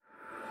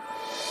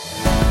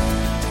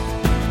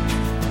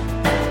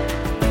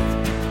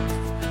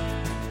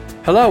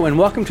Hello, and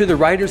welcome to the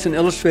Writers and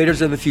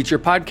Illustrators of the Future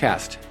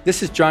podcast.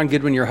 This is John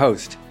Goodwin, your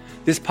host.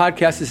 This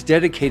podcast is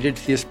dedicated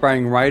to the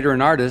aspiring writer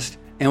and artist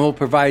and will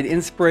provide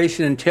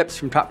inspiration and tips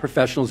from top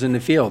professionals in the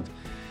field.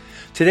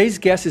 Today's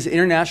guest is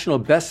international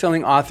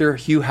best-selling author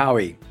Hugh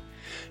Howey.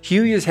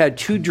 Hugh has had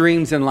two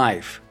dreams in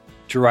life,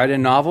 to write a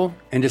novel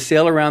and to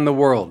sail around the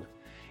world.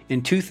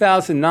 In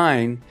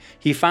 2009,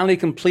 he finally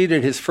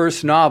completed his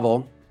first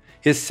novel.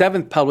 His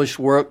seventh published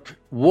work,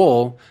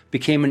 Wool,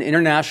 became an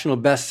international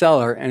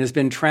bestseller and has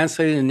been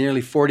translated in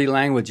nearly 40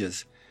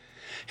 languages.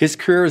 His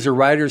career as a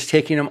writer is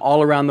taking him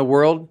all around the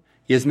world.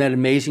 He has met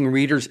amazing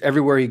readers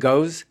everywhere he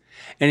goes,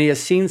 and he has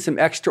seen some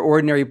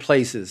extraordinary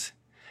places.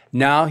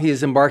 Now he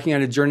is embarking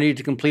on a journey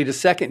to complete a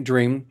second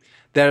dream,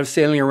 that of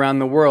sailing around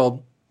the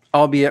world,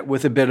 albeit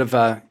with a bit of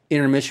an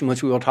intermission,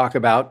 which we will talk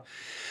about.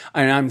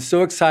 And I'm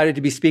so excited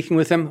to be speaking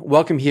with him.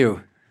 Welcome,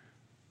 Hugh.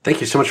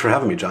 Thank you so much for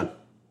having me, John.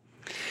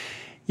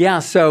 Yeah,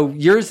 so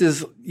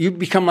you've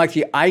become like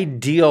the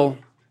ideal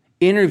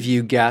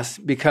interview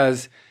guest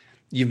because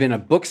you've been a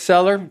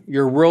bookseller,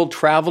 you're a world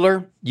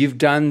traveler, you're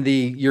doing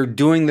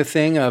the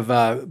thing of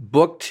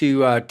book to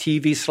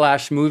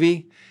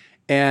TV/movie,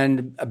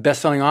 and a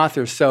best-selling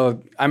author.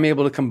 So I'm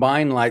able to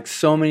combine like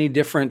so many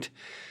different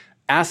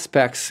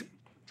aspects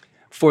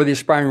for the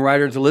aspiring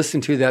writer to listen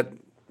to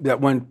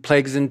that one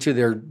plagues into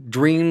their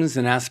dreams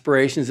and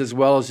aspirations, as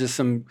well as just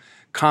some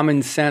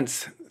common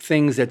sense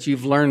things that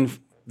you've learned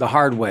the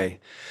hard way.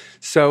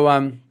 So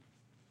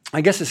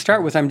I guess to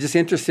start with, I'm just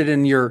interested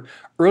in your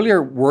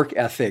earlier work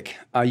ethic.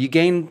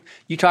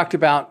 You talked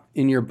about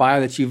in your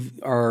bio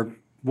that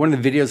one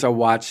of the videos I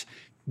watched,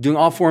 doing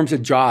all forms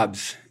of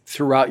jobs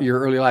throughout your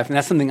early life. And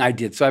that's something I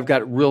did. So I've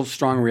got real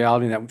strong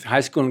reality in that. With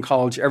high school and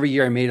college, every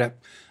year I made a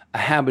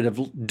habit of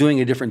doing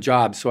a different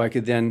job. So I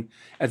could then,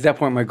 at that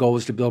point, my goal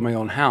was to build my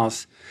own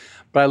house.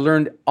 But I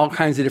learned all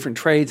kinds of different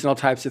trades and all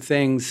types of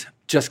things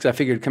just because I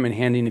figured it'd come in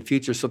handy in the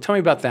future. So tell me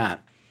about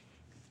that.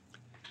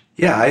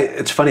 Yeah,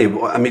 it's funny.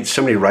 I meet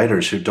so many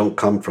writers who don't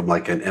come from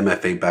like an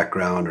MFA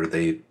background, or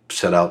they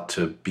set out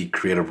to be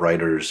creative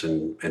writers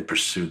and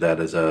pursue that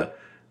as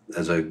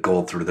a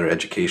goal through their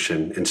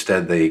education.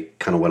 Instead, they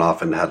kind of went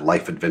off and had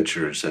life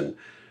adventures,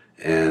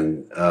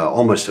 and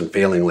almost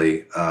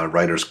unfailingly,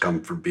 writers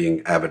come from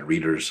being avid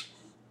readers.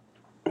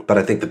 But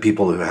I think the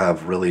people who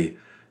have really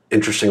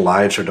interesting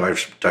lives or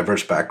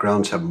diverse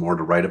backgrounds have more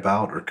to write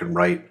about, or can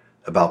write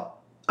about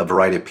a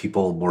variety of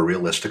people more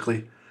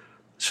realistically.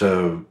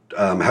 So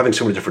having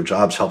so many different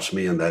jobs helps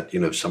me in that,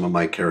 some of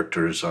my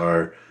characters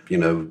are,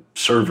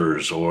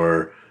 servers,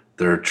 or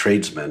they're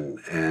tradesmen,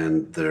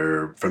 and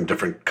they're from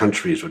different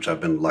countries, which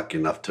I've been lucky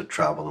enough to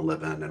travel and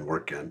live in and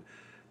work in.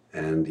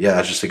 And yeah,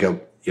 I just think,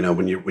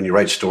 when you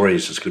write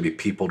stories, it's going to be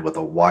peopled with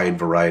a wide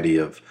variety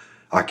of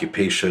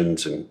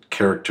occupations and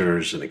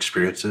characters and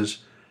experiences.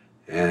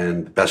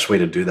 And the best way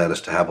to do that is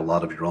to have a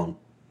lot of your own.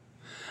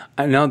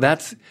 I know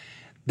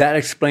that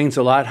explains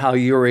a lot how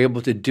you were able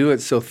to do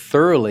it so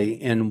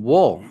thoroughly in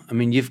Wool. I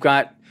mean, you've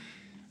got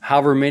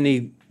however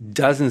many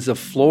dozens of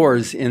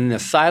floors in the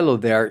silo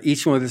there,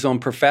 each one with its own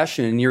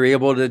profession, and you're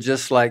able to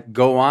just like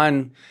go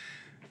on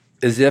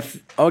as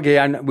if,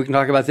 okay, we can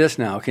talk about this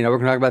now. Okay, now we're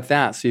going to talk about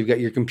that. So you've got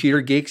your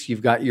computer geeks,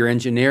 you've got your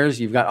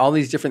engineers, you've got all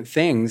these different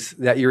things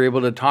that you're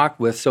able to talk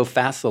with so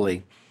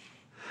facilely.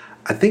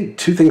 I think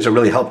two things that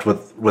really helped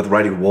with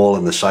writing Wool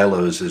in the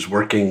silos is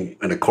working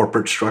in a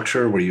corporate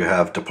structure where you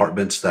have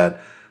departments that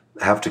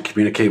have to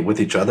communicate with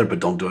each other but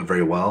don't do it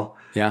very well.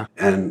 Yeah.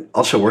 And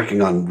also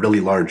working on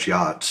really large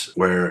yachts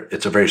where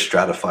it's a very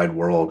stratified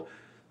world.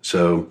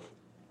 So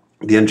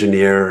the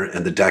engineer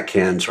and the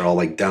deckhands are all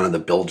like down in the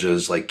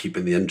bilges, like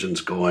keeping the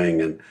engines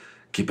going and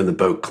keeping the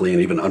boat clean,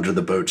 even under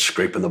the boat,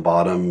 scraping the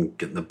bottom,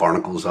 getting the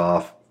barnacles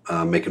off,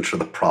 making sure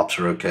the props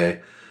are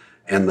okay.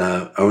 And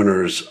the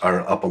owners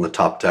are up on the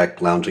top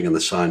deck, lounging in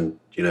the sun,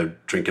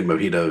 drinking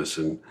mojitos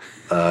and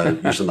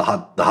using the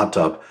hot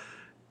tub.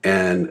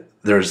 And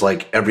there's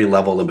like every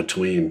level in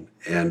between.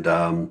 And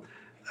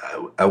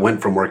I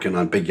went from working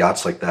on big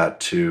yachts like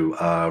that to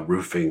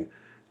roofing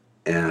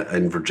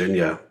in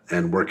Virginia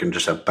and working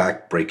just a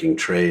back-breaking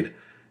trade.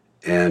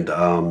 And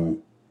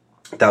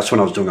that's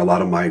when I was doing a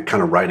lot of my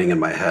kind of writing in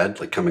my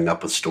head, like coming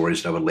up with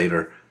stories that I would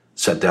later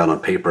set down on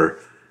paper.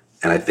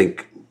 And I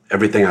think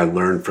everything I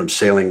learned from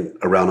sailing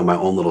around on my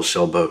own little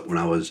sailboat when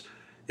I was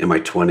in my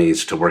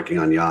 20s to working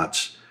on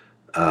yachts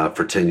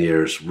for 10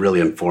 years really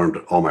informed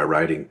all my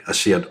writing. I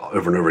see it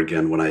over and over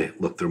again when I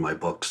look through my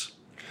books.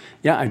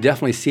 Yeah, I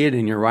definitely see it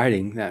in your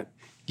writing that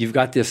you've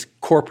got this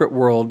corporate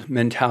world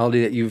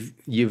mentality that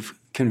you've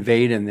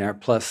conveyed in there,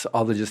 plus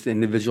all the just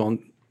individual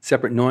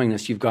separate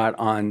knowingness you've got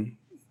on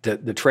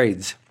the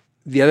trades.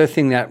 The other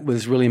thing that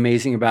was really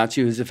amazing about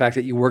you is the fact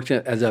that you worked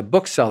as a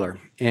bookseller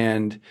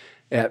and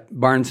at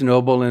Barnes &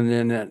 Noble and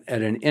then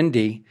at an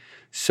indie.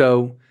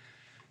 So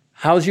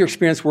how's your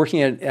experience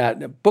working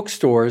at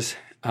bookstores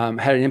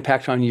had an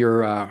impact on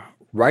your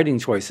writing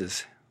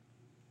choices?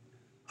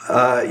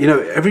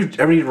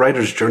 Every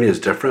writer's journey is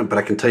different, but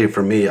I can tell you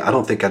for me, I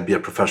don't think I'd be a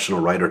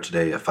professional writer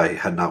today if I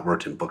had not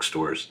worked in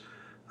bookstores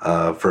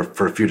for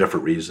a few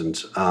different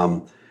reasons.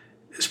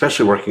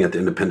 especially working at the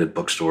independent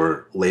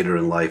bookstore later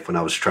in life when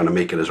I was trying to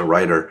make it as a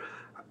writer,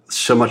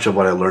 so much of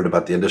what I learned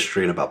about the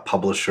industry and about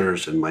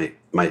publishers and my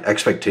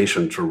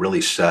expectations were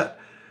really set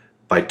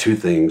by two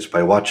things: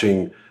 by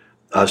watching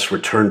us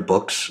return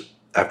books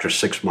after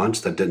 6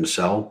 months that didn't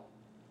sell.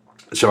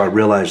 So I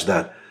realized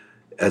that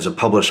as a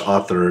published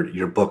author,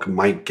 your book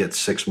might get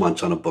 6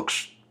 months on a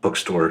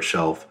bookstore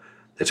shelf.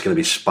 It's going to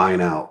be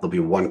spine out. There'll be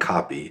one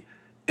copy.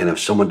 And if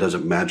someone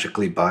doesn't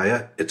magically buy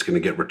it, it's going to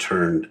get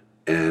returned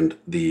and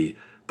the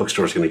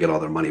bookstore is going to get all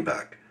their money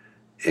back.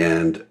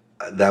 And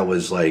that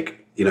was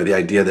like, the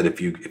idea that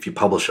if you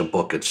publish a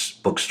book,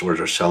 bookstores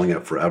are selling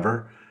it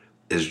forever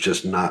is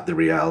just not the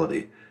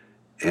reality.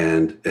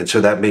 And so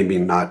that made me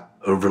not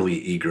overly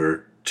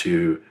eager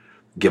to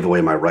give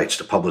away my rights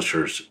to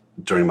publishers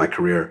during my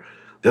career.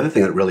 The other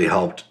thing that really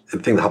helped, and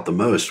the thing that helped the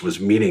most, was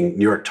meeting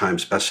New York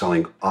Times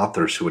bestselling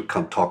authors who would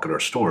come talk at our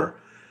store.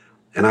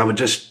 And I would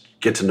just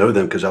get to know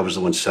them because I was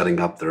the one setting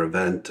up their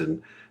event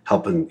and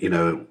helping,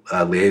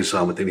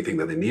 liaison with anything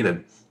that they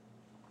needed.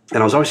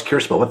 And I was always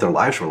curious about what their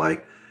lives were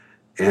like.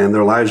 And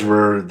their lives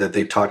were that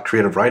they taught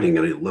creative writing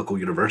at a local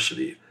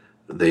university.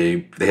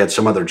 They had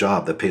some other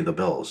job that paid the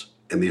bills.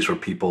 And these were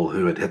people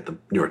who had hit the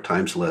New York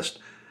Times list.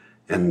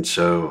 And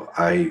so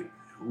I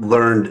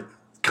learned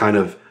kind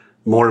of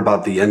more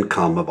about the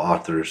income of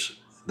authors,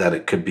 that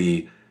it could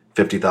be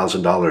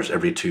 $50,000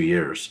 every 2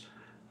 years,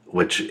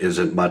 which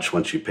isn't much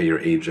once you pay your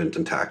agent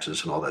and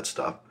taxes and all that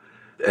stuff.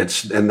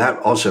 And that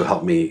also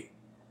helped me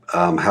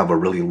have a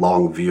really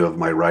long view of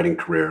my writing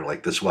career.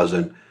 Like, this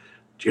wasn't,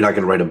 you're not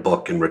going to write a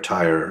book and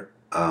retire.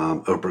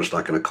 Oprah's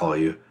not going to call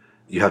you.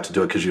 You have to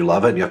do it because you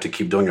love it, and you have to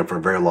keep doing it for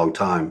a very long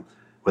time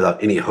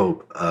without any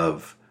hope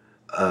of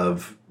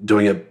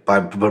doing it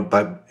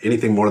by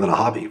anything more than a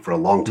hobby for a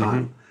long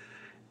time. Mm-hmm.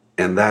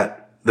 And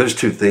those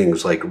two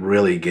things like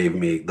really gave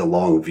me the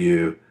long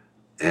view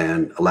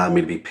and allowed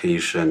me to be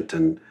patient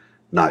and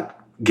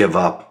not give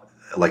up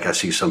like I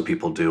see some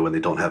people do when they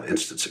don't have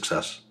instant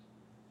success.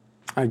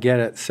 I get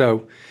it.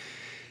 So,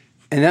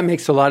 and that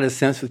makes a lot of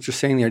sense what you're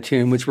saying there too,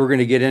 in which we're going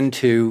to get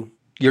into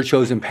your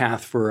chosen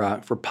path for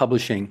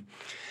publishing.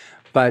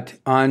 But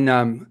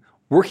on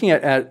working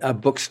at a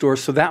bookstore,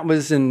 so that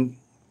was in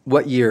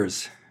what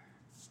years?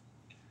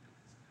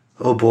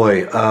 Oh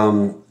boy.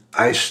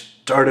 I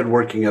started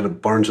working at a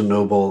Barnes &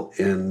 Noble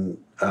in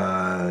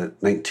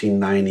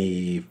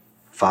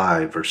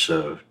 1995 or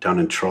so, down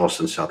in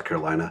Charleston, South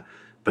Carolina.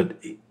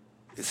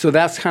 So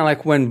that's kind of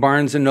like when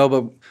Barnes &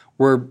 Noble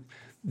were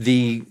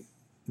the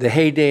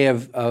heyday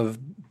of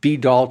B.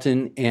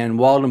 Dalton and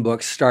Walden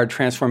Books started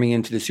transforming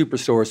into the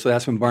superstores. So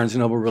that's when Barnes &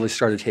 Noble really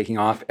started taking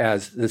off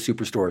as the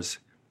superstores.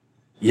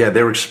 Yeah,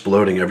 they were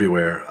exploding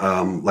everywhere.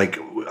 Like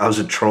I was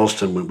at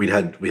Charleston when we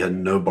had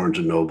no Barnes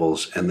 &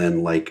 Nobles, and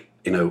then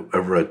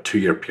over a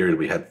 2-year period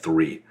we had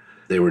 3.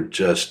 They were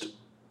just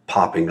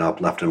popping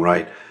up left and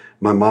right.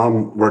 My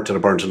mom worked at a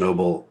Barnes &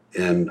 Noble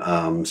in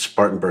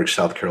Spartanburg,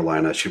 South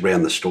Carolina. She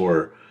ran the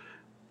store,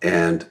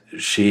 and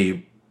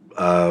she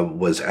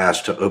was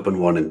asked to open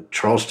one in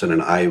Charleston,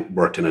 and I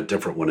worked in a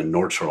different one in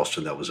North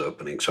Charleston that was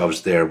opening. So I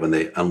was there when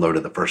they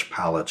unloaded the first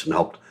pallets and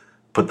helped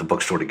put the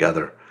bookstore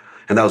together.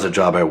 And that was a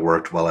job I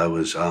worked while I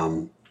was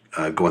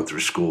going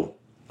through school.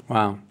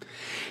 Wow.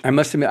 I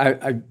must admit,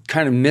 I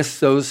kind of miss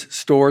those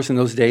stores and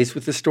those days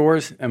with the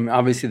stores. I mean,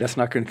 obviously, that's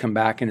not going to come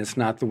back, and it's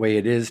not the way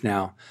it is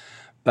now.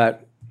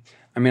 But,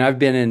 I mean, I've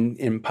been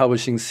in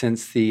publishing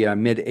since the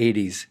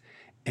mid-'80s,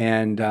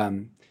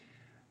 and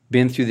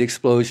been through the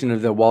explosion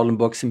of the Walden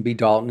Books and B.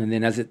 Dalton, and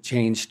then as it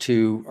changed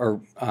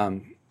to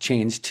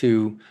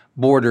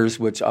Borders,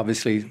 which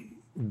obviously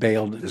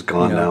bailed. It's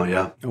gone now,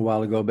 yeah. A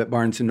while ago, but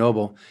Barnes &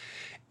 Noble.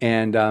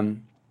 And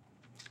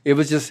it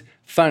was just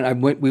fun.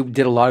 We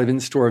did a lot of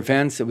in-store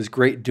events. It was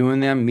great doing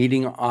them,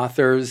 meeting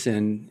authors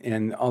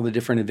and all the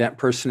different event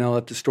personnel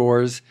at the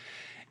stores.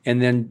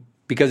 And then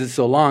because it's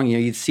so long,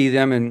 you'd see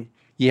them, and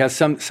you have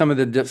some of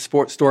the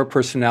sports store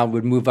personnel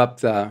would move up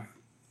the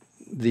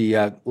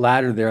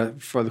ladder there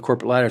for the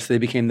corporate ladder. So they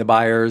became the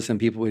buyers, and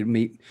people would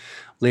meet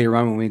later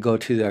on when we go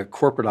to the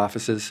corporate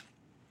offices.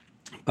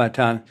 But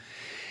now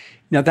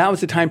that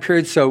was the time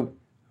period. So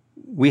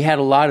we had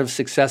a lot of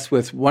success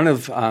with one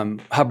of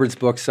Hubbard's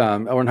books,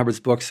 L. Ron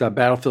Hubbard's books,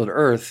 Battlefield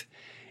Earth.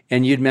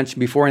 And you'd mentioned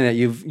before that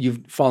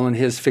you've followed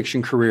his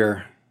fiction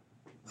career.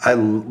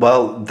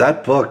 Well,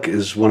 that book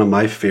is one of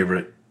my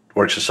favorite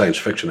works of science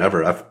fiction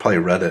ever. I've probably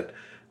read it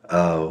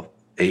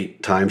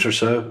 8 times or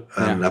so,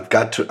 and yeah. I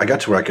got to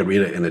where I could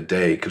read it in a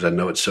day because I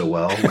know it so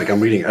well. Like I'm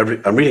reading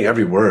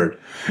every word.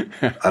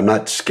 I'm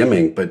not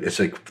skimming, but it's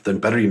like the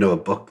better you know a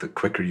book, the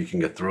quicker you can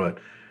get through it.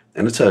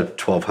 And it's a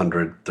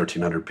 1,200,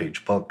 1,300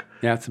 page book.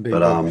 Yeah, it's a big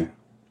book.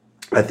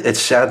 It's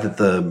sad that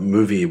the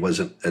movie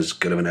wasn't as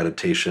good of an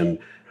adaptation.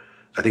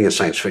 I think his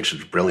science fiction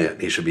is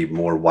brilliant. He should be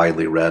more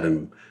widely read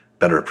and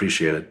better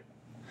appreciated.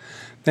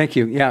 Thank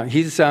you. Yeah,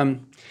 he's.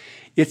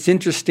 It's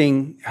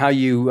interesting how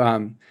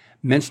you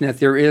mention that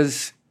there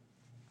is,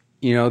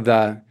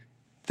 the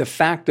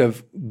fact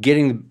of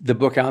getting the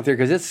book out there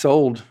because it's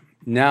sold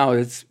now.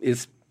 It's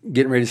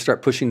getting ready to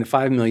start pushing the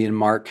 5 million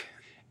mark.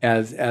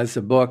 as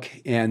a book,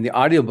 and the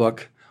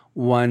audiobook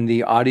won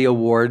the Audio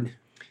Award,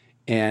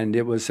 and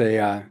it was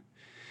as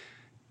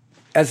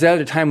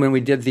at a time when we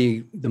did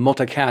the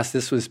multicast.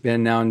 This was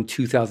been now in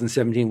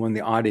 2017 when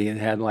the Audie, it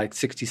had like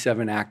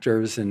 67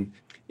 actors, and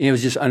it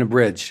was just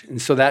unabridged,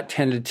 and so that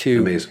tended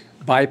to Amazing.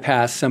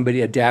 bypass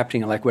somebody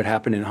adapting like what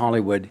happened in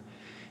Hollywood.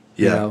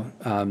 Yeah.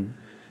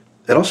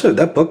 And also,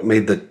 that book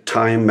made the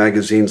Time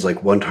magazine's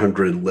like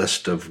 100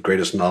 list of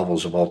greatest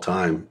novels of all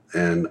time,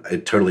 and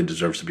it totally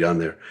deserves to be on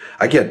there.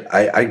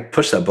 I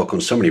push that book on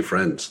so many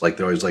friends. Like,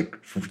 they're always like,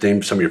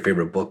 name some of your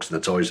favorite books, and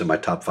that's always in my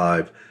top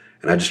 5.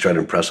 And I just try to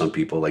impress on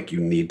people, like, you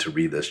need to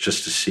read this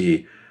just to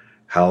see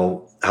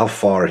how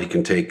far he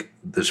can take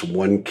this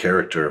one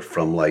character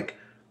from like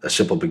a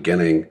simple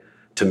beginning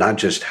to not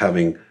just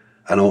having,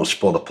 I don't want to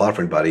spoil the plot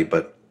for anybody,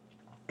 but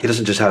he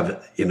doesn't just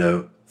have,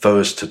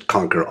 foes to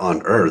conquer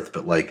on Earth,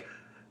 but like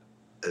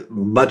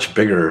much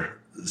bigger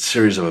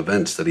series of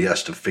events that he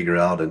has to figure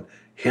out, and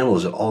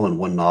handles it all in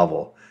one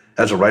novel.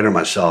 As a writer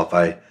myself,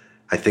 I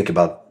think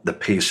about the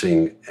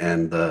pacing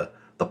and the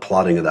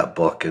plotting of that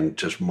book and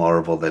just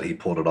marvel that he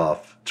pulled it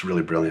off. It's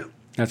really brilliant.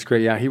 That's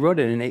great. Yeah, he wrote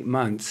it in 8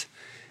 months.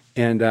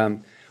 And one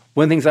of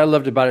the things I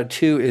loved about it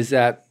too is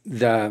that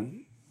the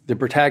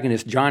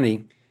protagonist,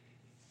 Johnny,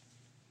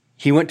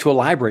 he went to a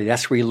library.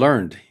 That's where he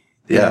learned.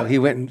 He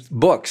went in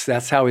books.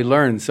 That's how he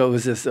learned. So it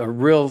was just a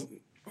real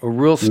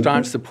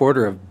staunch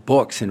supporter of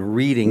books and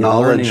reading.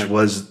 Knowledge and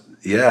was,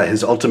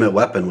 his ultimate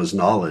weapon was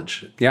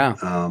knowledge. Yeah.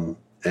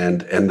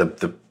 And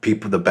the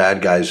people, the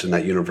bad guys in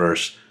that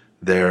universe,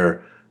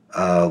 they're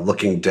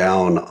looking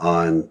down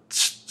on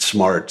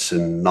smarts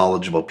and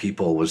knowledgeable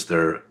people was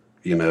their,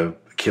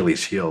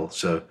 Achilles heel.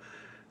 So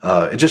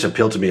it just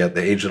appealed to me at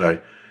the age that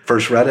I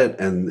first read it,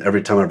 and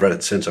every time I've read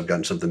it since, I've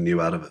gotten something new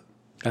out of it.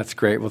 That's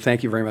great. Well,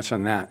 thank you very much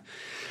on that.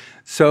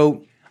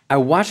 So I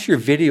watched your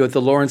video at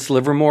the Lawrence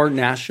Livermore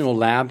National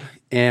Lab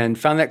and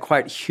found that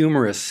quite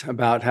humorous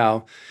about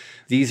how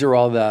these are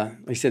all the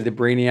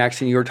brainiacs,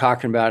 and you were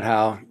talking about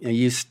how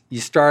you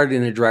started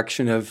in the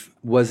direction of,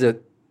 was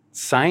it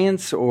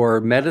science or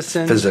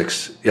medicine?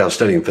 Physics. Yeah, I was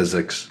studying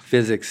physics.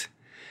 Physics.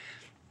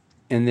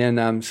 And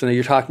then, so now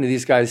you're talking to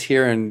these guys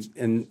here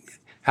and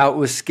how it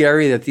was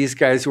scary that these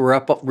guys were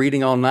up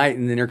reading all night,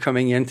 and then they're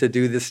coming in to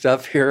do this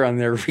stuff here on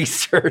their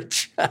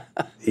research.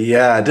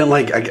 Yeah, I didn't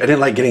like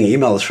getting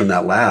emails from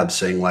that lab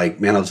saying like,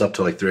 man, I was up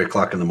till like 3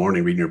 o'clock in the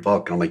morning reading your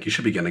book. And I'm like, you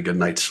should be getting a good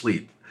night's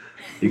sleep.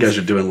 You guys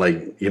are doing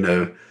like,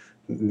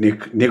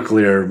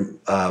 nuclear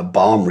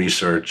bomb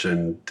research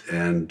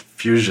and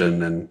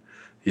fusion, and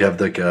you have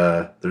like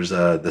there's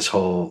this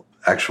whole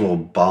actual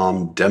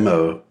bomb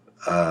demo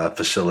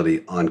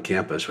facility on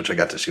campus, which I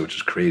got to see, which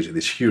is crazy.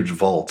 These huge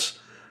vaults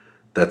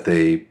that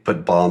they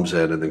put bombs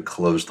in and then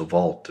close the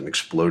vault and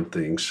explode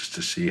things just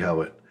to see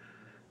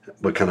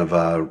what kind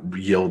of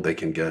yield they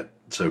can get.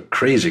 So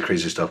crazy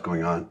stuff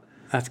going on.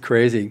 That's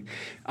crazy.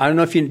 I don't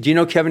know if do you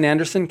know Kevin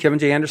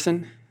J.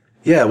 Anderson?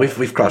 Yeah,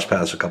 we've crossed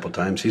paths a couple of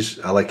times.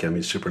 I like him.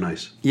 He's super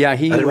nice. Yeah,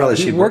 he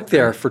worked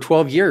there for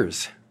 12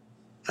 years.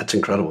 That's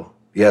incredible.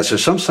 Yeah, so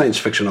some science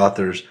fiction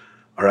authors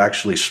are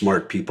actually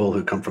smart people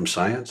who come from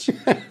science,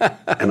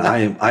 and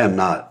I am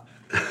not.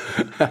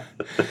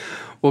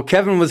 Well,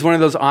 Kevin was one of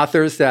those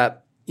authors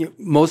that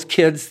most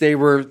kids, they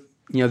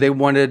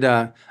wanted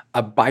a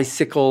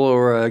bicycle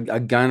or a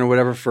gun or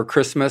whatever for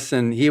Christmas,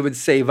 and he would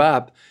save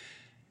up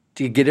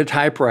to get a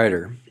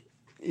typewriter.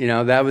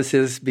 That was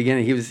his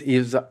beginning.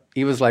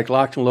 He was like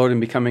locked and loaded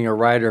and becoming a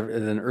writer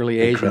at an early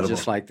age. Incredible. And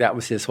just like that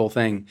was his whole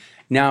thing.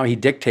 Now he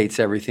dictates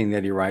everything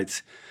that he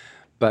writes.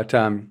 But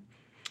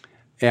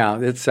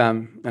it's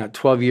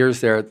 12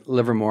 years there at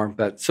Livermore.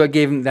 But so it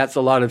gave him, that's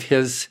a lot of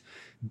his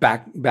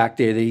back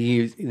data that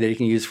he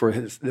can use for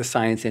the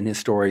science in his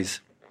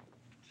stories.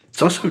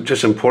 It's also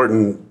just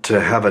important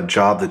to have a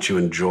job that you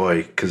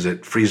enjoy, because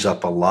it frees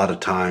up a lot of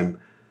time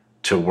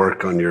to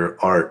work on your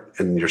art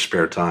in your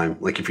spare time.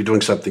 Like if you're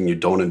doing something you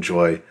don't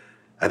enjoy,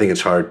 I think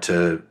it's hard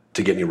to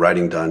get any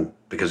writing done,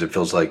 because it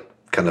feels like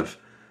kind of,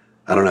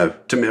 I don't know,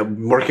 to me,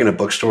 working in a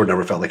bookstore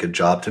never felt like a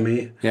job to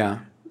me. Yeah.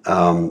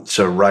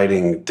 So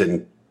writing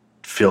didn't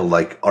feel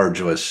like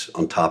arduous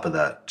on top of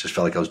that. Just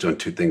felt like I was doing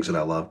two things that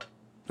I loved.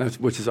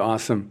 Which is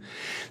awesome.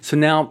 So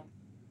now,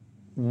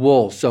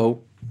 wool.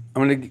 So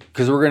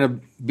because we're going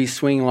to be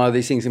swinging a lot of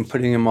these things and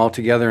putting them all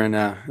together in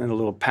a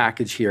little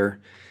package here.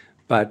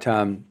 But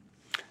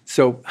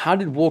so how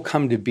did wool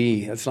come to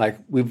be? It's like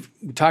we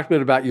talked a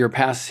bit about your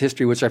past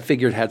history, which I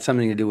figured had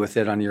something to do with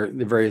it on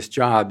the various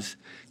jobs.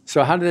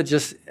 So how did it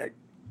just?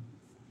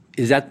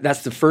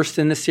 That's the first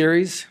in the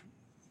series,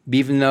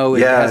 even though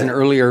it has an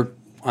earlier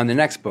on the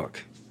next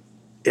book.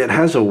 It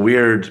has a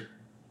weird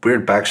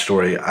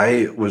backstory.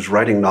 I was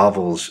writing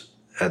novels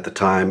at the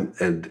time,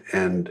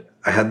 and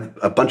I had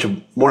a bunch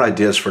of more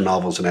ideas for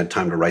novels and I had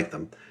time to write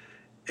them.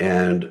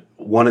 And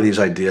one of these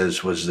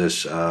ideas was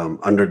this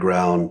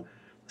underground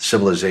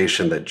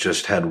civilization that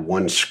just had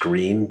one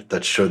screen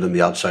that showed them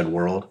the outside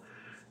world,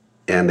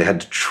 and they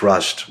had to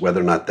trust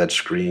whether or not that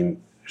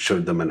screen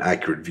showed them an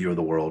accurate view of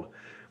the world.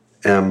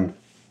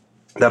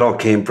 That all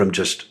came from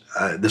just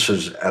this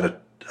was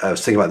at I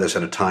was thinking about this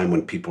at a time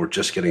when people were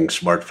just getting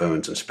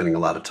smartphones and spending a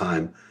lot of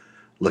time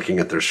looking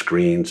at their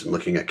screens and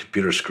looking at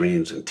computer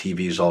screens and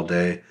TVs all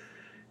day,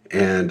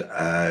 and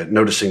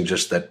noticing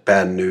just that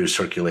bad news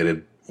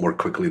circulated more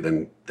quickly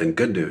than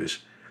good news.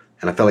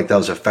 And I felt like that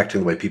was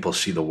affecting the way people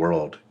see the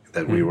world,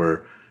 that we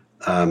were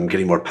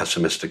getting more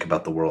pessimistic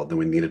about the world than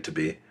we needed to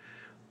be.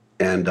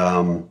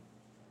 And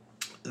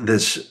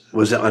this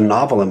was a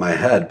novel in my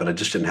head, but I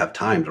just didn't have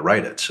time to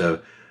write it.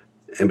 So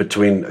in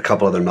between a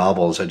couple other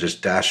novels, I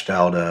just dashed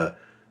out a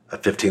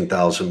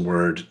 15,000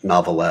 word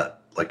novelette,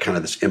 like kind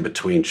of this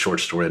in-between short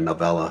story and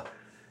novella,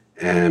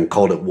 and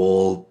called it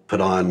Wool,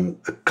 put on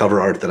a cover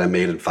art that I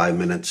made in 5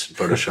 minutes in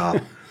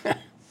Photoshop,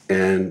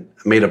 and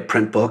made a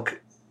print book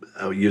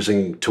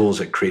using tools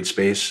at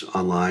CreateSpace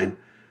online,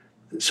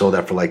 sold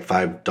that for like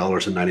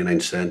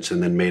 $5.99,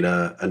 and then made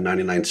a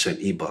 99-cent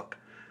ebook.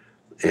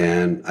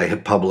 And I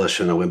hit publish,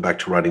 and I went back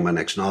to writing my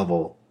next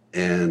novel.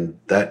 And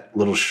that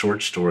little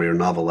short story or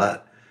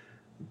novelette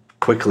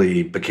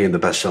quickly became the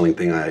best-selling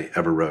thing I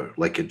ever wrote.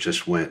 Like, it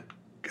just went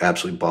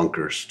absolutely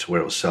bonkers to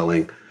where it was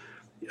selling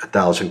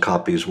 1,000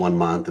 copies one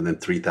month, and then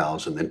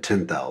 3,000, then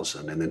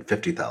 10,000, and then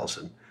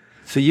 50,000.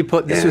 So you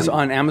put this was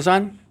on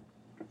Amazon?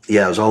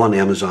 Yeah, it was all on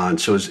Amazon.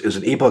 So it was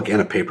an ebook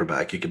and a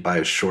paperback. You could buy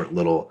a short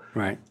little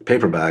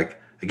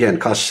paperback. Again,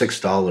 it cost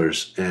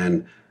 $6,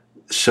 and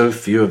so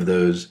few of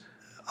those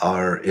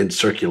are in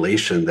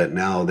circulation that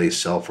now they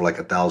sell for like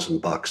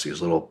 $1,000.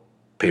 These little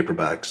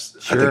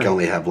paperbacks. Sure. I think I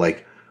only have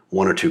like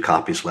 1 or 2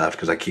 copies left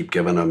because I keep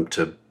giving them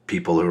to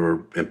people who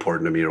are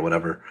important to me or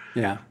whatever.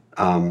 Yeah.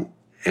 So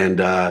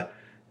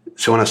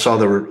when I saw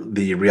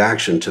the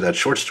reaction to that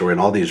short story and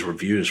all these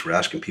reviews were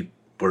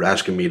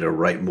asking me to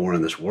write more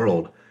in this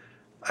world,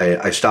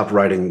 I stopped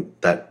writing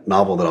that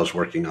novel that I was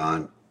working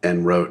on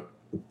and wrote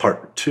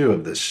part 2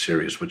 of this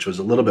series, which was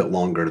a little bit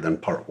longer than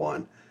part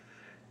 1.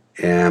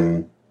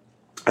 And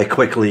I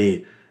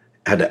quickly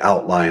had to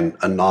outline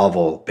a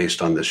novel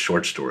based on this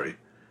short story,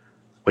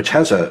 which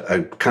has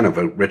a kind of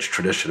a rich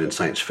tradition in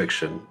science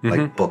fiction,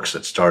 like books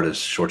that start as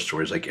short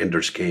stories like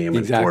Ender's Game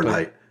and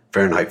Fahrenheit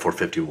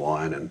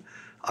 451 and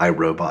I,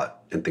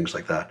 Robot and things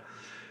like that.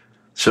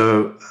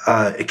 So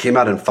it came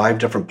out in 5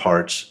 different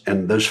parts,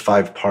 and those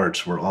 5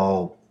 parts were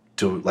all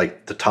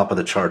like the top of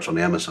the charts on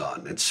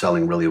Amazon. It's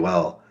selling really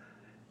well.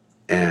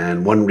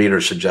 And one reader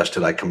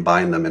suggested I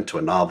combine them into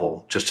a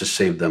novel just to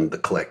save them the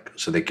click,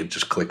 so they could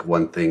just click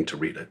one thing to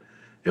read it.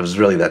 It was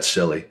really that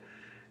silly.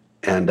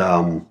 And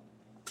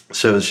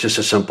so it's just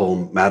a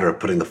simple matter of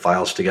putting the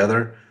files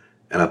together,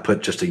 and I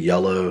put just a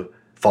yellow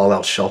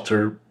fallout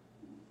shelter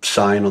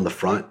sign on the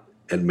front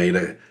and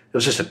it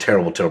was just a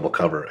terrible, terrible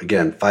cover.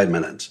 Again, 5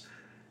 minutes,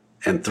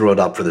 and threw it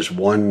up for this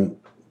one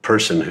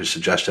person who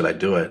suggested I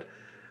do it.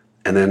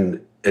 And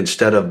then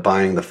instead of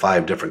buying the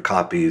 5 different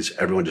copies,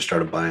 everyone just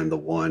started buying the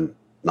one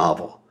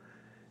novel.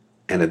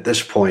 And at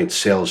this point,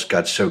 sales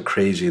got so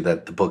crazy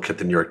that the book hit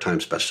the New York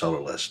Times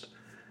bestseller list.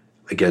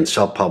 Again,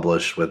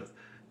 self-published with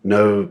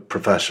no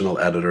professional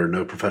editor,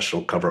 no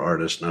professional cover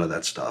artist, none of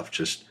that stuff.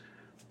 Just,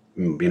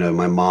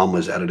 my mom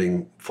was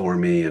editing for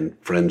me, and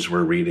friends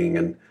were reading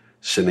and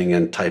sending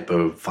in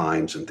typo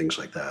finds and things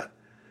like that.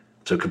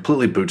 So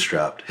completely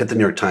bootstrapped, hit the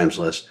New York Times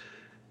list,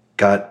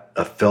 got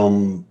a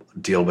film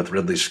deal with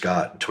Ridley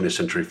Scott, 20th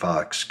Century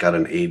Fox, got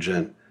an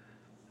agent,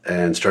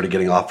 and started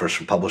getting offers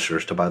from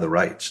publishers to buy the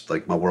rights.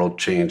 Like, my world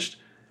changed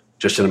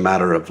just in a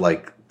matter of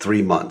like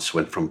 3 months.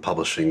 Went from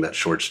publishing that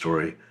short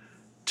story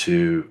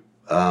to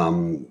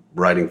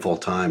writing full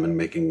time and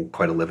making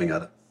quite a living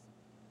at it.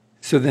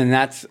 So then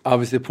that's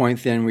obviously the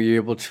point then where you're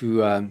able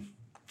to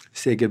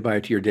say goodbye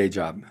to your day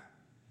job.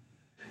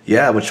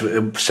 Yeah, which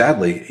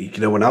sadly,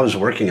 when I was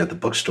working at the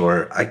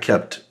bookstore, I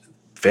kept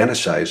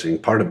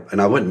fantasizing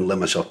and I wouldn't let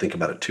myself think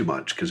about it too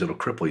much because it'll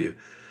cripple you.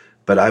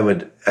 But I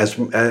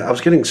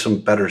was getting some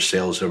better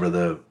sales over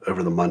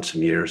the months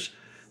and years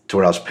to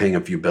where I was paying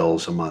a few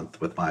bills a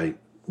month with my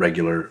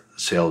regular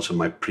sales of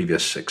my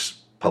previous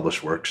 6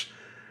 published works.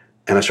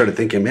 And I started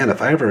thinking, man,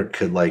 if I ever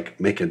could like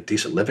make a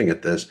decent living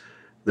at this,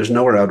 there's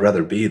nowhere I'd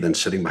rather be than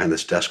sitting behind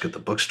this desk at the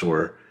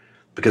bookstore,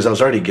 because I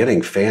was already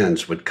getting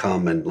fans would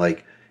come and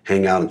like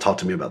hang out and talk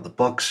to me about the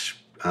books.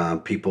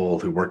 People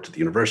who worked at the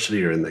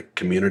university or in the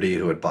community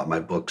who had bought my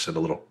books at a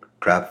little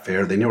craft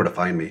fair, they knew where to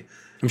find me.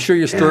 I'm sure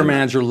your store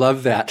manager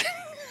loved that.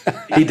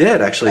 He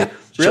did, actually.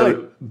 Really?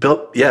 So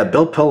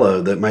Bill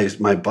Pillow,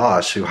 my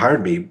boss who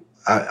hired me,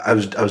 I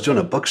was doing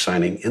a book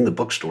signing in the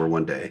bookstore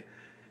one day,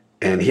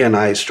 and he and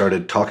I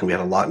started talking. We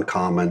had a lot in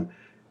common,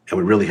 and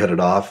we really hit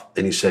it off.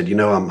 And he said,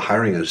 I'm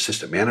hiring an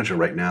assistant manager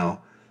right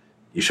now.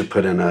 You should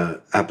put in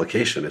an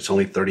application. It's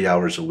only 30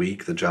 hours a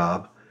week, the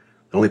job.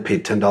 I only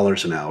paid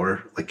 $10 an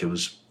hour. Like, it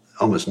was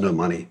almost no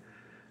money.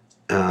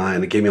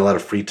 And it gave me a lot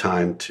of free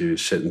time to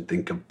sit and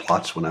think of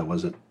plots when I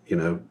wasn't,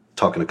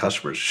 talking to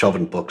customers,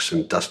 shelving books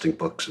and dusting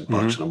books and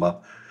boxing them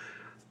up.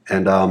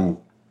 And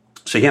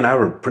so he and I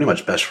were pretty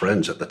much best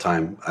friends at the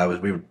time.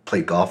 We would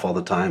play golf all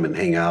the time and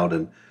hang out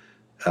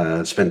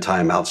and spend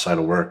time outside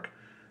of work.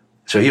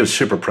 So he was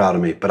super proud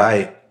of me. But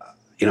I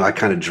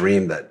kind of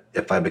dreamed that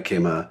if I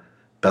became a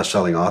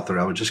best-selling author,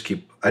 I would just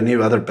keep I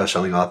knew other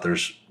best-selling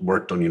authors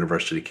worked on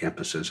university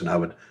campuses, and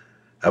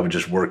I would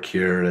just work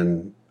here,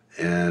 and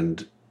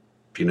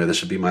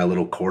this would be my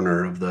little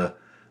corner of the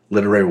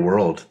literary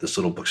world, this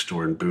little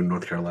bookstore in Boone,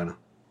 North Carolina.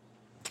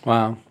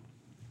 Wow.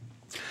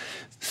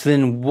 So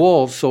then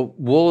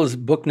Wool is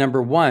book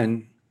number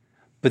 1,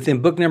 but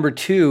then book number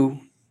 2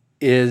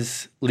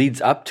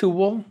 leads up to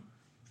Wool?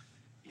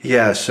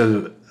 Yeah,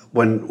 so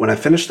when I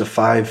finished the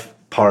 5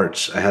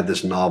 parts, I had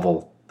this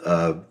novel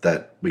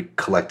that we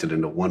collected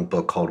into one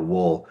book called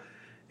Wool,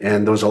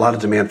 and there was a lot of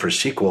demand for a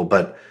sequel,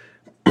 but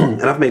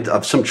and I've made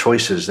some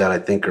choices that I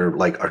think are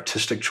like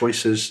artistic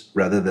choices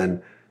rather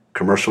than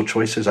commercial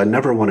choices. I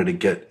never wanted to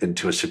get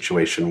into a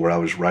situation where I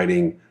was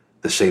writing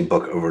the same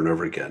book over and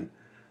over again.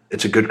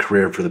 It's a good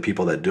career for the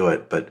people that do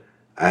it, but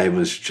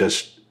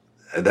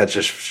that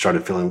just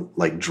started feeling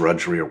like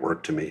drudgery or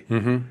work to me.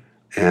 Mm-hmm.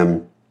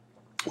 And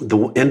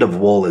the end of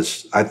Wool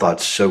is, I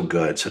thought, so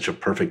good, such a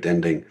perfect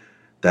ending,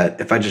 that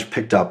if I just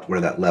picked up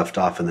where that left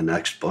off in the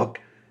next book,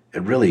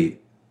 it really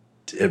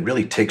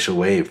takes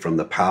away from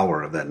the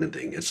power of that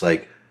ending. It's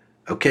like,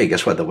 okay,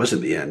 guess what? That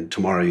wasn't the end.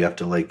 Tomorrow you have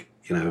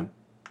to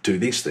do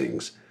these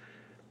things.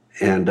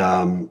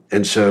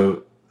 And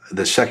so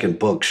the second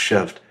book,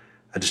 Shift,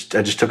 I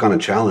just took on a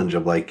challenge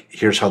of like,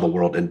 here's how the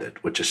world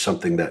ended, which is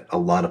something that a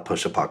lot of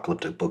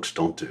post-apocalyptic books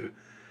don't do.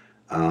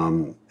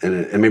 And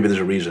maybe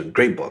there's a reason.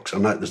 Great books.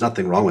 There's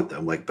nothing wrong with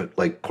them.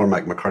 But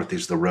Cormac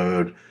McCarthy's The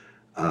Road,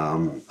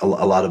 a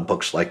lot of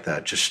books like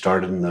that just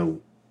start in the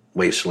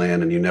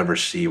wasteland and you never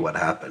see what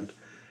happened.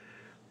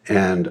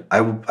 And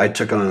I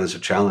took it on as a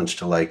challenge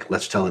to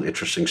let's tell an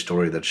interesting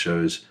story that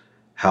shows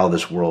how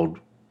this world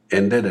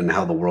ended and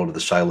how the world of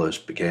the silos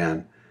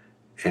began.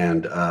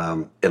 And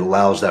it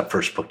allows that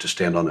first book to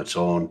stand on its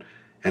own.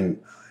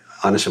 And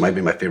honestly, it might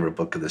be my favorite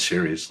book of the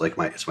series.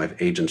 It's my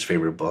agent's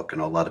favorite book,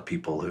 and a lot of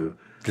people who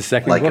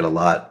like it a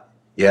lot.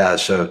 Yeah,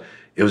 so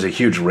it was a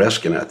huge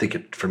risk, and I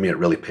think for me it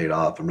really paid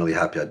off. I'm really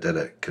happy I did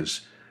it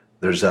because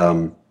there's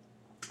a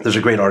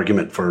great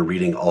argument for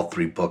reading all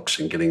 3 books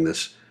and getting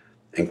this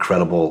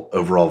incredible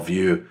overall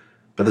view.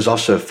 But there's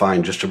also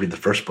fine just to read the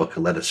first book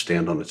and let it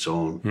stand on its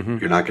own. Mm-hmm.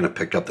 You're not going to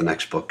pick up the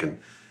next book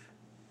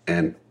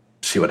and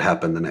see what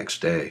happened the next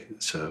day.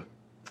 So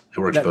it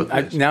works both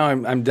ways. Now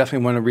I'm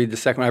definitely want to read the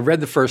second one. I've read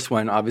the first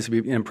one,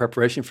 obviously, in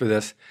preparation for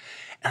this.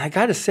 And I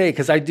got to say,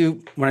 because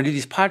when I do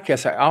these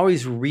podcasts, I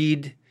always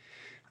read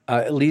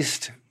at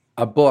least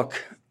a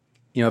book,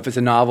 if it's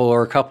a novel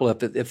or a couple, if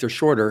they're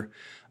shorter,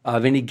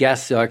 of any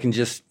guests, so I can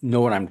just know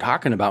what I'm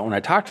talking about when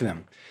I talk to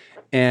them.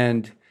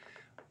 And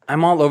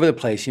I'm all over the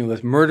place,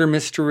 with murder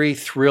mystery,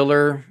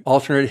 thriller,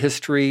 alternate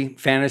history,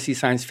 fantasy,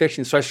 science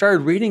fiction. So I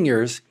started reading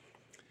yours.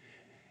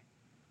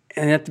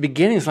 And at the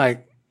beginning, it's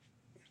like,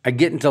 I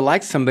get to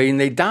like somebody and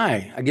they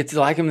die. I get to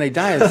like them and they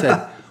die. I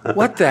said,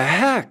 what the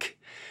heck?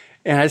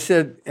 And I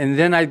said, and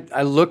then I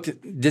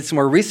did some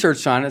more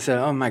research on it. I said,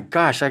 oh my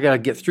gosh, I got to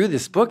get through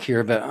this book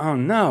here, but oh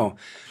no.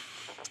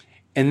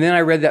 And then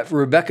I read that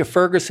Rebecca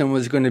Ferguson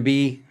was going to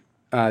be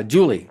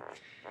Julie.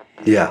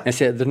 Yeah. And I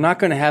said, they're not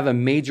going to have a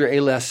major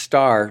A-list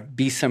star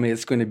be somebody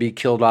that's going to be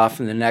killed off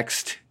in the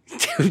next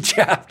 2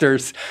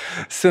 chapters.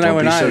 So then I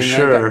went on and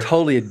I got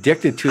totally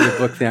addicted to the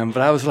book then.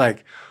 But I was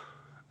like,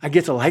 I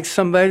get to like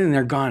somebody and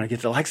they're gone. I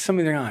get to like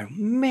somebody and they're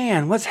gone.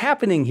 Man, what's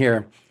happening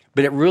here?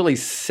 But it really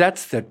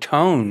sets the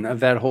tone of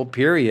that whole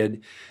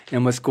period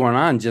and what's going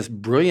on just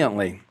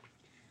brilliantly.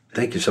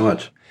 Thank you so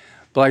much.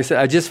 But like I said,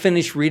 I just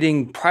finished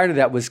reading, prior to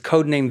that was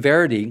Codename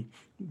Verity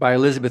by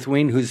Elizabeth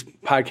Wein, whose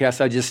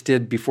podcast I just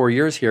did before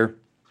yours here.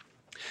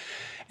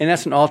 And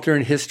that's an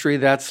alternate history.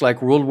 That's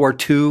like World War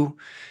II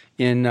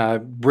in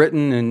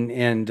Britain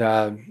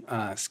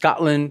and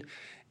Scotland.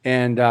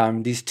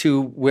 And these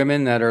 2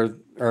 women that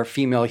are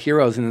female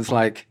heroes, and it's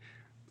like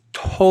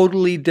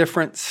totally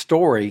different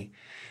story,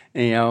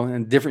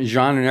 and different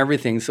genre and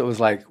everything. So it was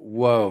like,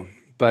 whoa.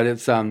 But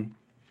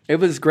it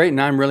was great, and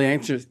I'm really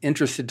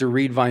interested to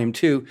read Volume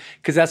 2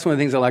 because that's one of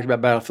the things I like about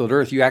Battlefield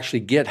Earth. You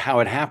actually get how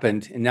it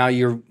happened, and now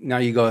you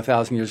go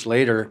 1,000 years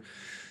later.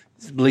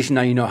 At least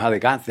now you know how they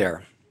got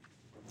there.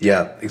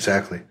 Yeah,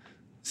 exactly.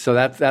 So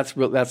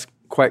that's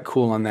quite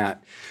cool on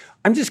that.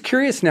 I'm just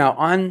curious now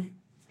on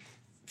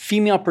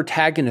female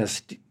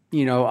protagonist.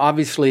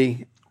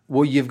 Obviously,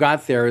 what you've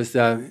got there as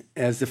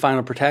the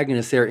final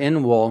protagonist there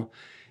in Wool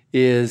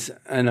is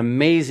an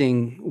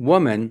amazing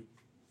woman.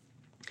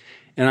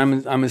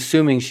 And I'm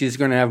assuming she's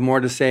going to have more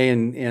to say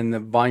in the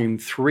volume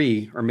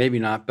 3, or maybe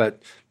not,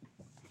 but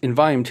in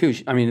volume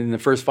 2, in the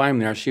first volume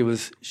there,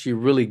 she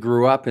really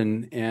grew up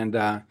and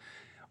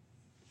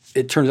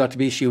it turns out to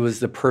be she was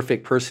the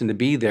perfect person to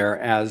be there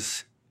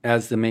as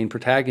the main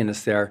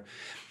protagonist there.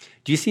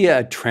 Do you see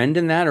a trend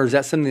in that, or is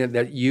that something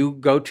that you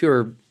go to,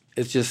 or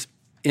it's just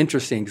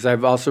interesting? Because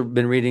I've also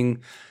been reading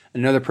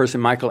another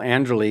person, Michael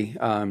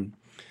Anderle,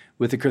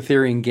 with the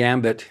Arthurian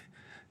Gambit.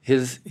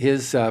 His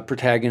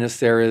protagonist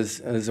there is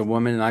a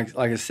woman, and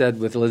like I said,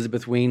 with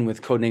Elizabeth Wein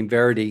with Codename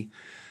Verity,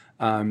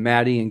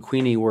 Maddie and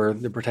Queenie were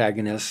the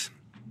protagonists,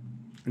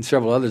 and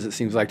several others it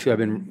seems like too I've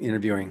been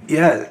interviewing.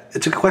 Yeah,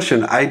 it's a good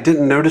question. I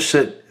didn't notice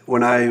it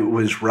when I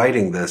was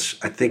writing this,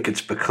 I think it's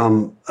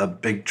become a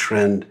big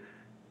trend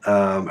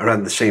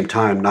around the same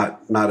time.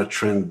 Not a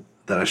trend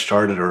that I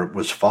started or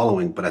was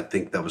following, but I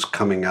think that was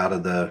coming out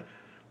of the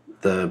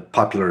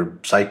popular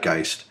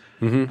zeitgeist.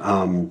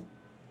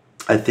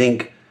 I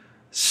think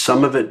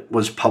some of it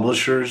was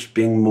publishers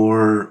being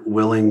more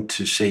willing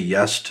to say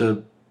yes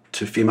to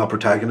female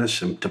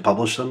protagonists and to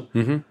publish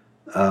them.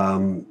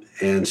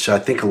 And so I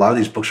think a lot of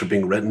these books are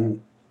being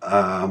written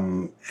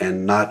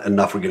and not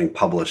enough were getting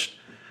published.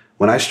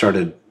 When I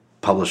started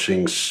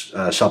publishing,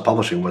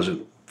 self-publishing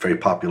wasn't very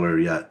popular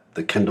yet.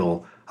 The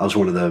Kindle, I was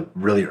one of the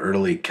really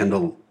early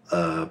Kindle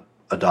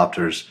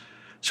adopters.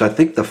 So I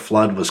think the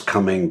flood was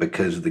coming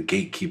because the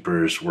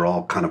gatekeepers were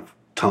all kind of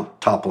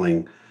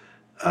toppling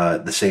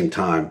at the same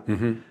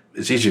time.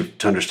 It's easy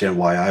to understand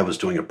why I was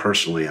doing it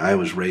personally. I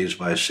was raised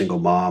by a single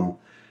mom.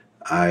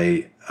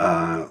 I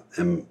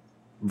am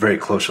very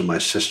close with my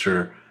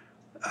sister.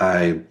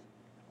 I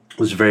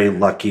was very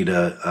lucky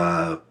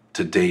to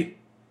date,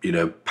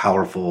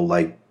 powerful,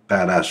 like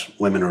badass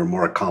women who are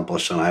more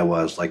accomplished than I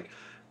was. Like,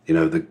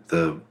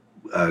 the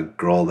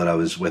girl that I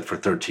was with for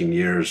 13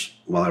 years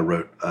while I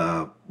wrote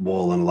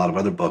Wool and a lot of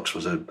other books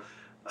was a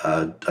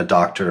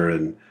doctor,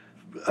 and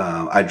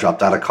I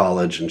dropped out of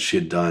college and she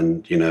had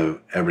done,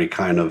 every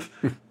kind of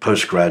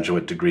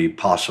postgraduate degree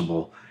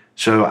possible.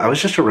 So I was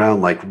just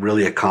around like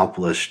really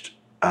accomplished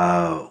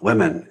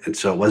women. And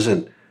so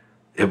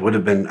it would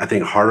have been, I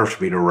think, harder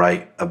for me to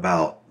write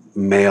about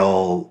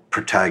male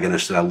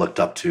protagonists that I looked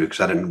up to because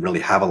I didn't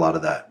really have a lot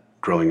of that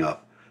growing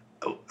up.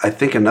 I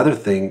think another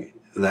thing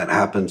that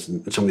happens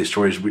in some of these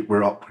stories,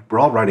 we're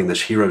all writing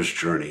this hero's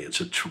journey. It's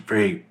a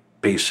very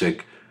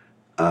basic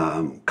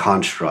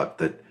construct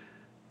that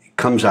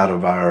comes out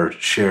of our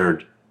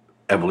shared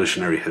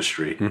evolutionary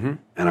history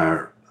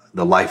and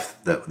the life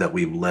that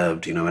we've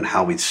lived, and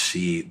how we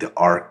see the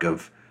arc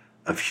of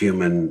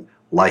human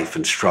life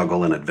and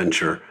struggle and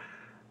adventure.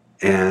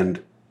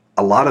 And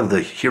a lot of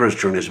the hero's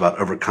journey is about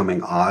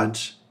overcoming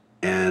odds.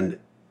 And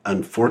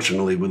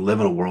unfortunately, we live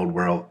in a world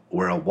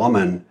where a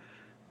woman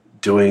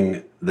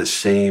doing the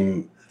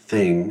same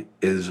thing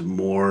is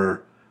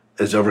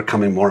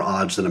overcoming more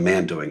odds than a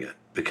man doing it,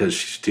 because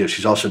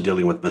she's also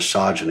dealing with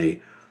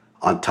misogyny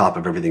on top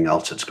of everything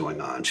else that's going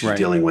on. She's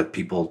dealing with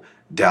people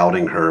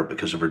doubting her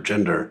because of her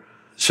gender.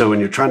 So when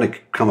you're trying to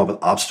come up with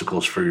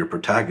obstacles for your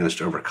protagonist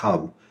to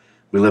overcome,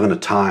 we live in a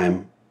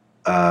time,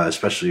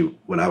 especially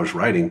when I was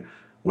writing,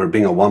 where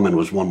being a woman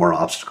was one more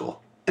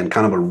obstacle. And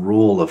kind of a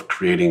rule of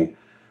creating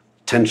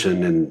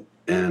tension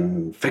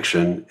in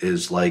fiction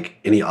is like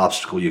any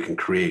obstacle you can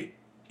create,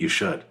 you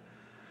should.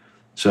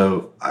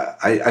 So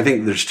I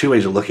think there's two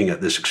ways of looking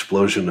at this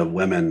explosion of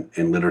women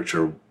in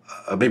literature,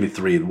 maybe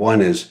three.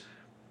 One is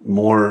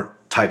more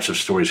types of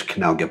stories can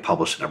now get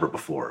published than ever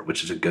before,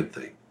 which is a good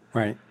thing.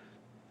 Right.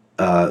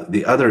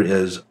 The other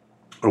is,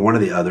 or one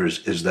of the others,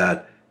 is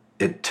that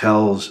it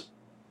tells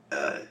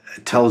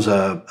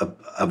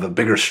of a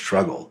bigger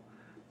struggle,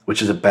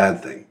 which is a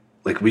bad thing.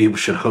 Like, we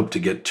should hope to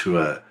get to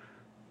a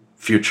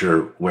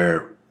future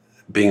where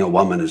being a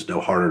woman is no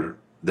harder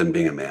than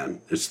being a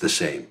man. It's the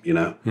same,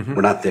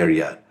 We're not there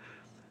yet.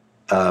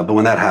 But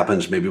when that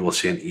happens, maybe we'll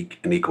see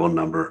an equal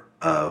number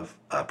of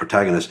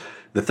protagonists.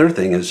 The third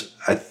thing is,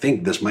 I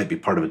think this might be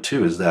part of it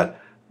too, is that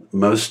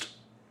most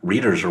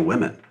readers are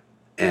women.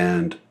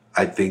 And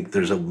I think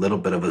there's a little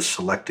bit of a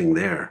selecting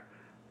there.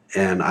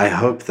 And I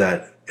hope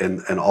that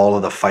in all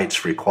of the fights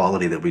for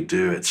equality that we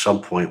do, at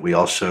some point we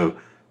also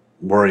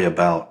worry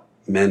about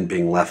men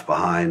being left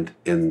behind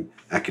in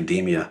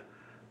academia,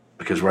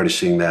 because we're already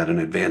seeing that in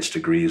advanced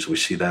degrees. We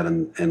see that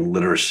in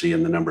literacy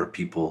and the number of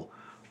people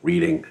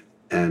reading.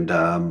 And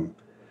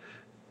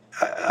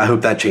I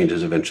hope that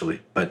changes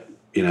eventually. But,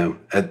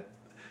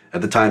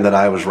 at the time that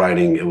I was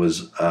writing, it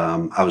was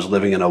I was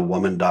living in a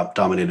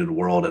woman-dominated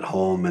world at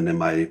home and in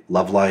my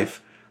love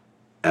life.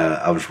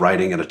 I was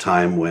writing at a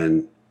time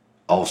when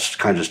all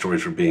kinds of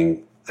stories were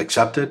being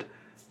accepted,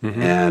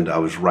 and I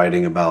was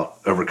writing about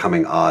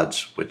overcoming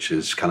odds, which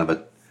is kind of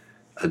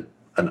an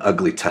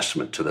ugly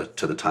testament to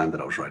the time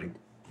that I was writing.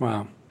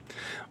 Wow.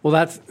 Well,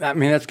 that's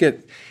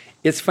good.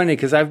 It's funny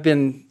because I've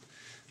been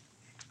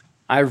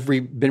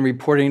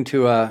reporting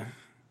to a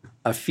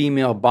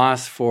female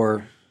boss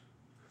for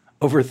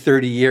over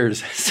 30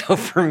 years. So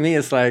for me,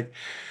 it's like,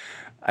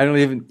 I don't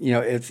even,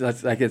 it's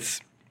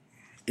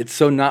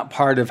so not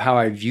part of how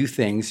I view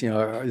things,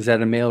 is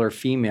that a male or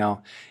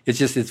female? It's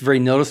very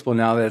noticeable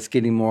now that it's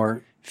getting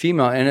more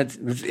female, and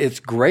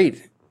it's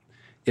great.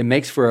 It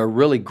makes for a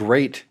really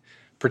great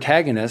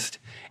protagonist,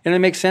 and it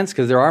makes sense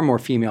because there are more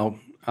female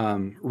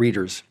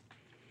readers.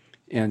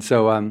 And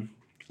so at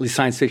least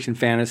science fiction,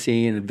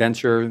 fantasy, and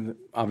adventure,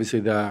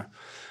 obviously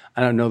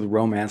I don't know the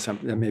romance,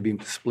 that may be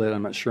split,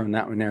 I'm not sure on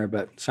that one there,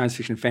 but science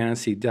fiction,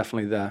 fantasy,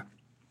 definitely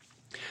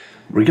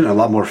We're getting a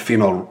lot more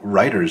female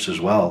writers as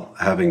well,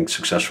 having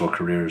successful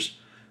careers.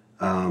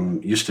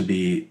 Used to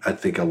be, I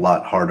think, a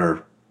lot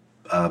harder,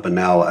 but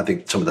now I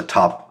think some of the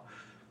top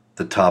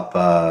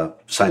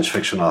science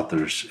fiction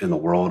authors in the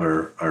world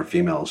are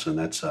females, and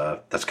that's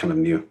kind of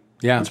new.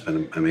 Yeah, it's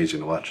been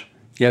amazing to watch.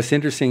 Yeah, it's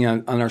interesting.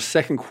 On our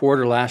second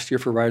quarter last year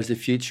for Writers of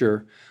the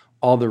Future,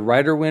 all the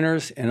writer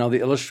winners and all the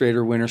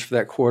illustrator winners for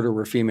that quarter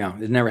were female.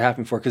 It never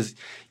happened before because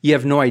you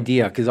have no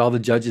idea because all the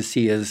judges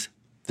see is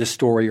the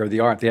story or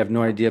the art. They have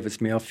no idea if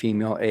it's male,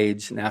 female,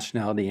 age,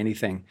 nationality,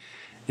 anything.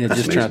 And it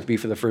That's just amazing. turned out to be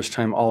for the first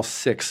time all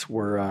 6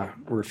 were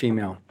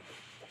female.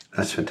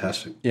 That's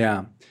fantastic.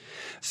 Yeah.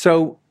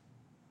 So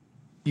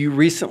you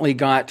recently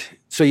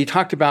so you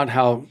talked about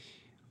how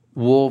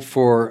Wool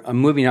for a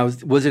movie. Now,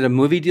 was it a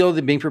movie deal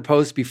that being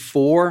proposed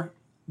before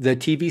the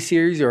TV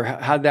series, or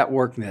how'd that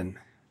work then?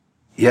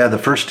 Yeah, the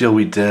first deal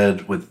we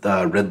did with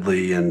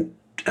Ridley and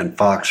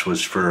Fox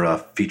was for a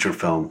feature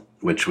film,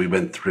 which we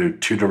went through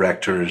 2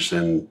 directors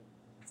and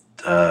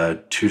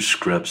 2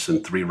 scripts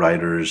and 3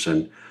 writers.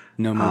 And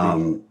No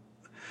movie.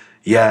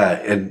 yeah,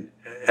 and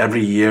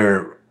every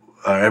year,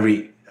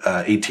 every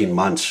 18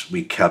 months,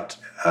 we kept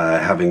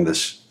having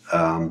this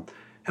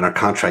in our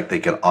contract. They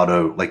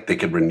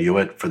could renew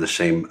it for the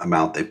same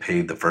amount they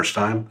paid the first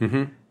time.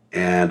 Mm-hmm.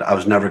 And I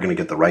was never going to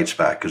get the rights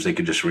back because they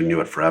could just renew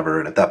it forever.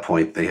 And at that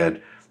point, they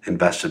had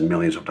invested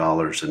millions of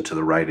dollars into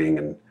the writing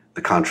and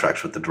the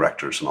contracts with the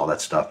directors and all that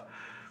stuff.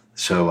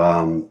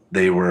 So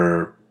they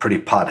were pretty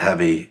pot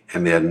heavy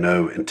and they had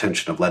no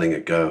intention of letting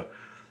it go.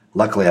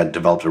 Luckily, I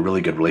developed a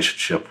really good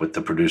relationship with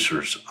the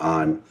producers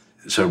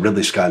so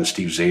Ridley Scott and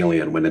Steve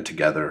Zalian went in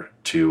together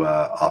to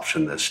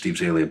option this. Steve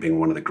Zalian being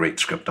one of the great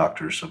script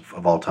doctors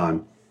of all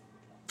time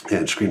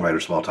and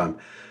screenwriters of all time.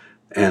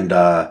 And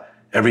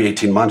every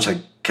 18 months,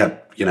 I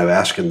kept,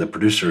 asking the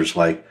producers,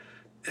 like,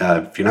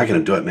 if you're not going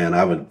to do it, man,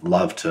 I would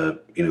love to,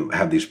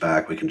 have these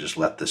back. We can just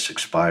let this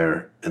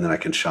expire and then I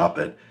can shop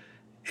it.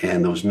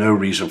 And there was no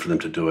reason for them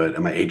to do it.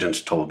 And my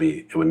agents told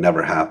me it would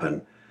never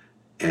happen.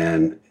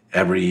 And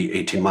every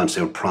 18 months,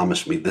 they would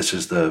promise me, this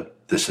is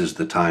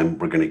the time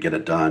we're going to get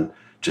it done.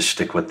 Just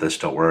stick with this.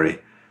 Don't worry.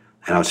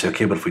 And I would say,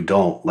 okay, but if we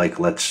don't,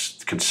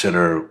 let's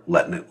consider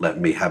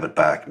letting me have it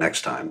back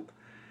next time.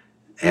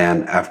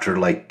 And after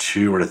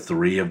 2 or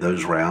 3 of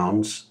those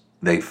rounds,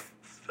 they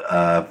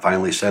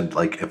finally said,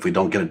 if we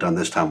don't get it done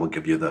this time, we'll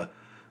give you the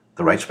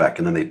rights back.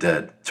 And then they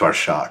did, to our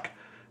shock.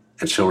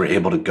 And so we're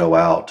able to go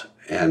out.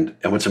 And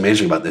what's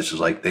amazing about this is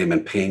they've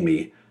been paying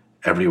me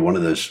every one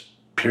of those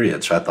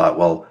periods. So I thought,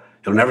 well,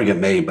 it'll never get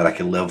made, but I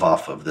can live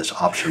off of this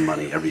option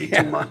money every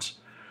 18 months.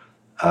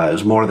 It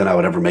was more than I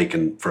would ever make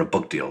for a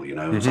book deal. It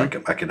was I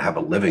could have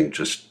a living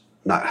just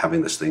not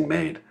having this thing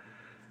made.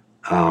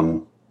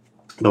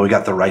 But we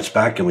got the rights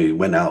back and we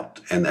went out.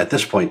 And at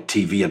this point,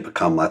 TV had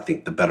become, I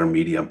think, the better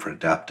medium for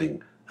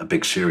adapting a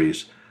big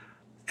series.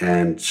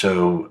 And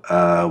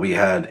so we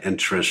had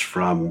interest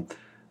from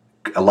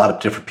a lot of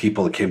different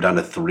people. It came down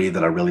to 3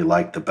 that I really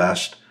liked the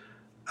best.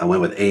 I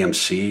went with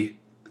AMC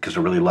because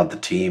I really loved the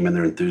team and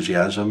their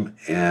enthusiasm.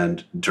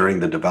 And during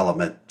the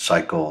development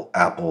cycle,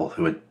 Apple,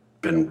 who had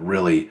been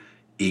really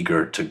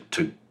eager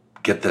to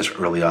get this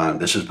early on.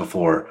 This is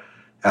before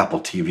Apple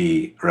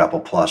TV or Apple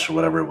Plus or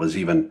whatever it was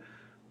even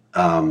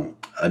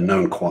a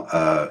known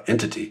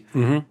entity.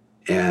 Mm-hmm.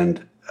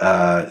 And so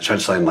I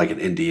just signed an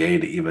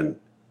NDA to even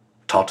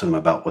talk to them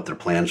about what their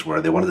plans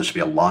were. They wanted this to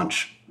be a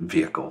launch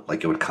vehicle,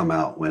 it would come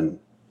out when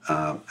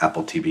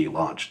Apple TV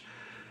launched,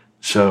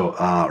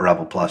 or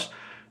Apple Plus.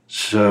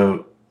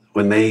 So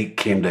when they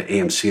came to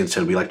AMC and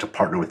said, we'd like to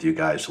partner with you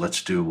guys,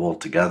 let's do Wool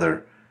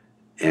together,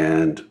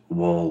 and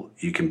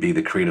you can be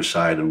the creative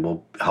side and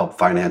we'll help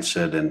finance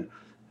it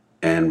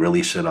and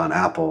release it on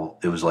Apple.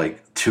 It was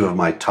 2 of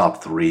my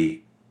top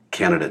 3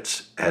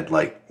 candidates had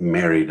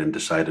married and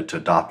decided to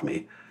adopt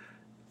me.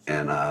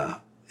 And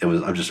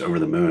I'm just over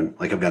the moon.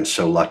 I've gotten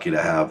so lucky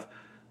to have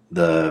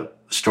the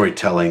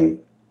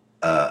storytelling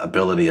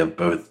ability of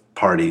both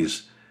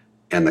parties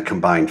and the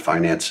combined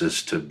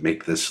finances to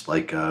make this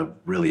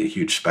really a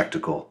huge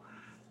spectacle.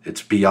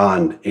 It's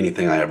beyond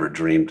anything I ever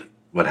dreamed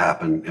would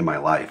happen in my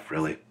life,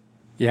 really.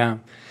 Yeah.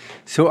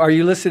 So are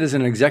you listed as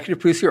an executive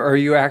producer or are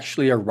you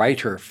actually a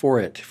writer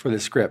for the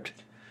script?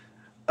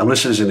 I'm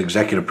listed as an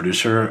executive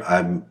producer.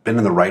 I've been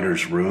in the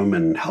writer's room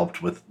and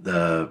helped with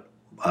the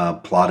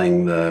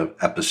plotting the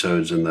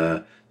episodes and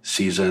the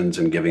seasons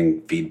and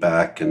giving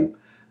feedback. And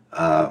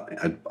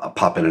I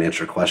pop in and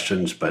answer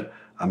questions, but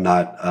I'm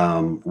not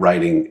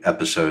writing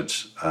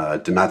episodes.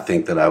 Did not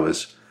think that I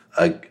was.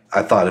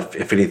 I thought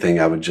if anything,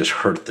 I would just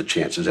hurt the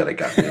chances that it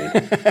got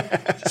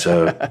made.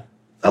 So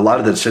a lot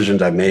of the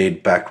decisions I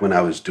made back when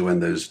I was doing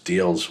those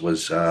deals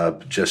was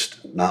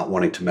just not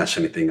wanting to mess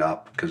anything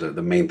up because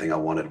the main thing I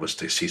wanted was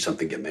to see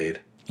something get made.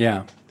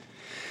 Yeah.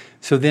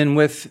 So then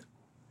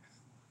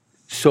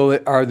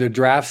are the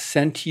drafts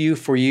sent to you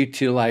for you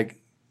to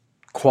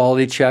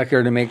quality check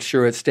or to make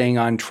sure it's staying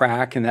on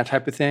track and that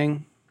type of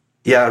thing?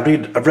 Yeah,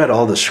 I've read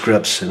all the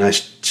scripts and I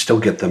still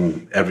get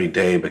them every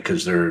day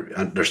because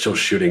they're still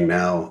shooting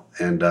now,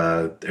 and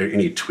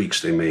any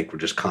tweaks they make, we're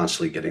just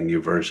constantly getting new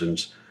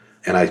versions.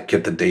 And I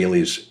get the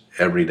dailies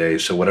every day,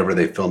 so whatever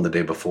they filmed the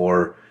day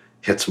before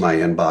hits my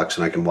inbox,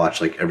 and I can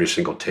watch every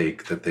single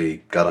take that they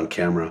got on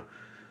camera.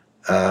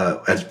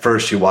 At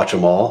first, you watch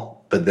them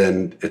all, but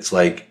then it's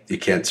you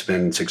can't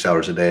spend 6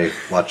 hours a day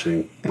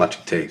watching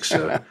takes.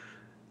 So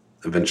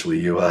eventually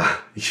you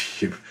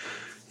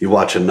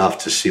watch enough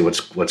to see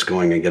what's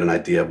going and get an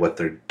idea of what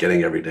they're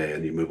getting every day,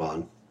 and you move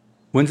on.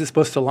 When's it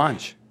supposed to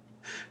launch?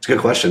 It's a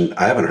good question.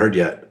 I haven't heard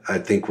yet. I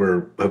think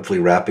we're hopefully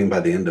wrapping by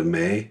the end of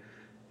May,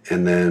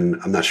 and then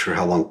I'm not sure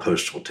how long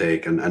post will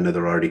take. And I know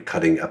they're already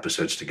cutting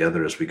episodes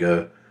together as we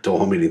go to a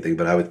home meeting thing,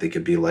 but I would think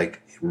it'd be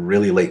like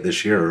really late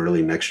this year or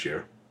early next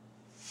year.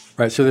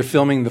 Right, so they're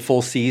filming the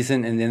full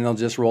season and then they'll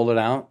just roll it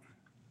out?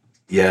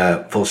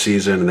 Yeah, full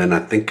season, and then I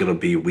think it'll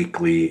be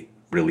weekly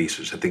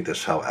releases. I think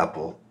that's how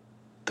Apple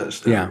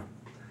does that. Yeah.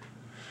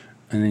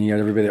 And then you got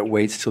everybody that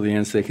waits till the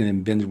end so they can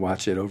then binge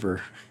watch it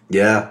over.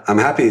 Yeah, I'm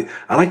happy.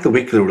 I like the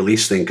weekly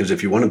release thing because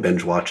if you want to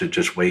binge watch it,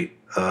 just wait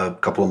a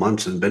couple of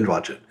months and binge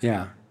watch it.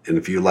 Yeah. And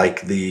if you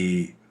like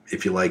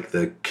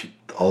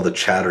all the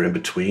chatter in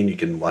between, you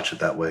can watch it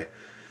that way.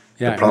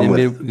 Yeah, the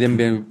problem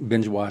then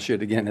binge watch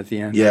it again at the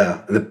end.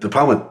 Yeah, the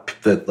problem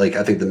with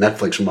I think the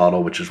Netflix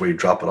model, which is where you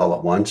drop it all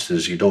at once,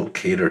 is you don't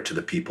cater to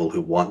the people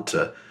who want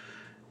to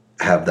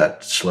have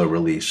that slow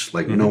release.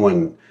 Like no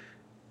one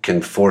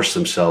can force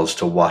themselves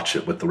to watch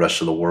it with the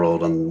rest of the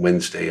world on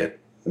Wednesday at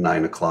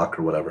 9:00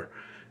 or whatever.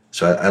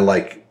 So I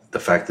like the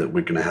fact that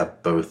we're going to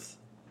have both.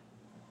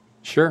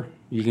 Sure,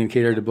 you can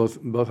cater to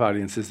both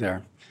audiences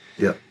there.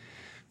 Yeah.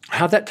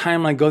 How'd that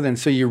timeline go then?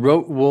 So you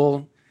wrote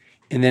Wool,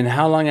 and then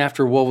how long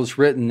after Wool was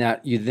written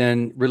that you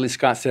then, Ridley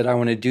Scott said, I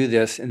want to do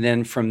this, and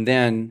then from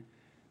then,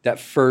 that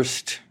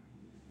first,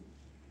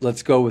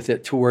 let's go with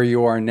it, to where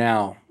you are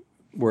now,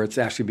 where it's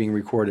actually being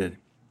recorded?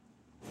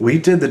 We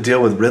did the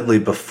deal with Ridley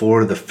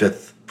before the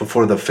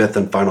fifth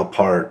and final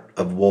part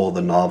of Wool,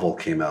 the novel,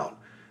 came out.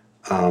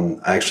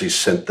 I actually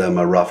sent them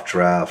a rough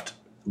draft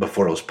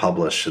before it was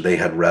published, so they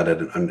had read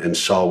it and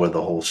saw where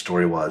the whole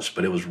story was.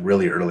 But it was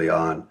really early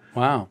on.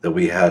 Wow. That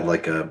we had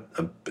like it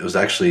was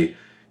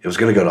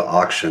going to go to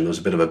auction. There was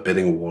a bit of a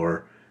bidding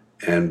war,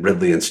 and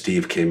Ridley and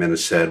Steve came in and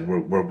said,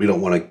 we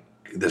don't want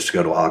this to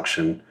go to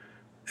auction.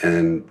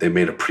 And they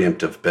made a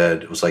preemptive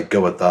bid. It was like,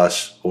 go with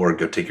us or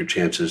go take your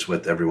chances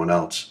with everyone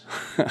else.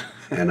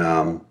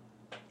 And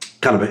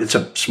it's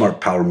a smart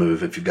power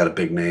move if you've got a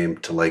big name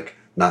to like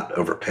not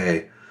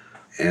overpay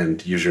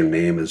and use your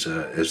name as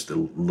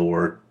the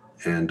lure.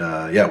 And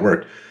it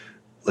worked.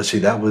 Let's see,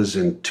 that was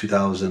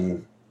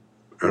in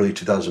early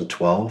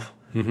 2012.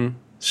 Mm-hmm.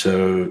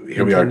 So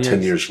here we are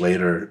 10 years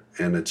later,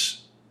 and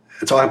it's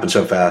all happened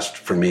so fast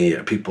for me.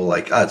 People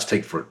like, it's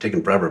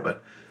taking forever,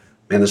 but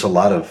man, there's a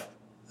lot of,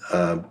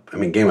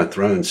 Game of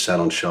Thrones sat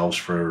on shelves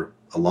for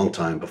a long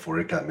time before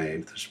it got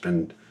made.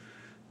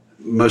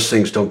 Most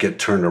things don't get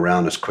turned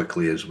around as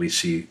quickly as we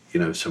see,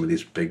 some of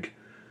these big,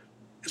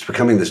 it's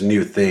becoming this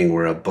new thing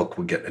where a book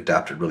will get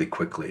adapted really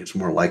quickly. It's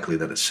more likely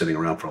that it's sitting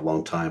around for a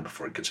long time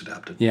before it gets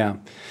adapted. Yeah.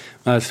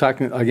 I was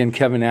talking, again,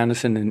 Kevin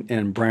Anderson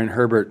and Brian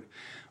Herbert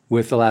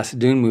with the last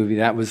Dune movie.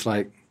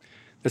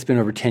 That's been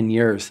over 10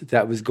 years.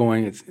 That was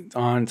going, it's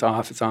on, it's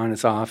off, it's on,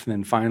 it's off. And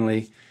then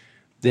finally,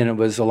 it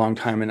was a long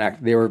time. And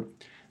they were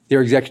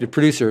executive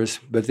producers,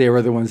 but they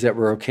were the ones that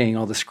were okaying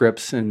all the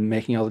scripts and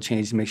making all the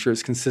changes to make sure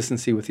it's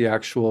consistency with the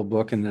actual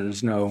book and that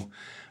there's no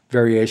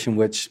variation,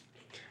 which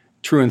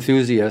true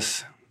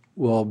enthusiasts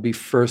will be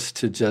first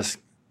to just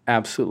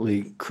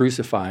absolutely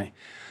crucify.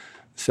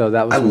 So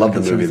that was I love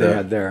the movie they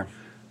had there.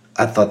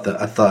 I thought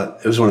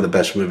it was one of the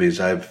best movies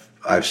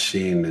I've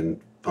seen in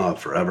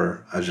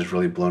forever. I was just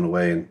really blown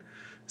away, and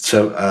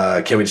so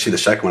I can't wait to see the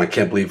second one. I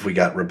can't believe we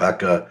got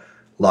Rebecca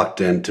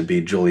locked in to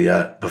be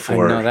Juliet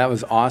before. I know, that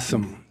was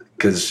awesome.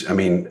 Because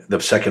the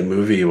second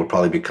movie will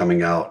probably be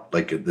coming out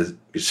like at the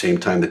same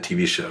time the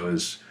TV show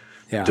is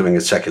doing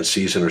a second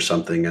season or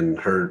something, and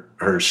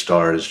her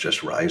star is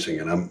just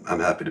rising, and I'm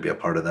happy to be a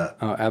part of that.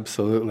 Oh,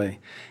 absolutely.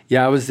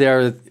 Yeah, I was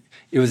there.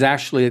 It was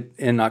actually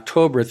in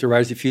October at the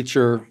Rise to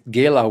Future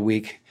Gala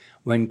week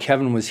when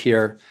Kevin was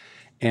here,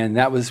 and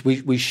that was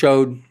we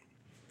showed.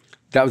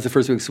 That was the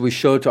first week, so we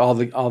showed to all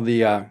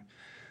the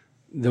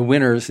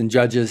winners and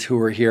judges who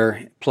were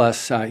here.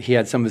 Plus, he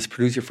had some of his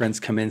producer friends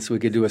come in so we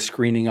could do a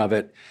screening of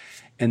it.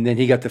 And then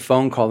he got the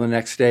phone call the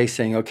next day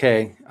saying,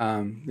 okay,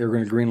 they're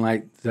going to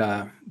greenlight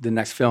the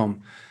next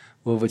film,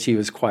 which he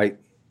was quite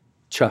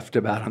chuffed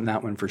about on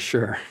that one for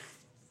sure.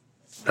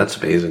 That's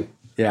amazing.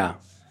 Yeah.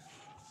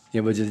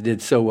 It just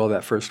did so well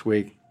that first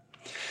week.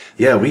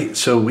 Yeah, we've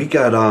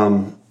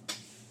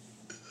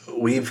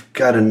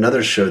got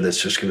another show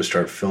that's just going to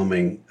start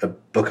filming. A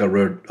book I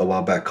wrote a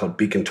while back called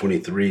Beacon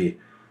 23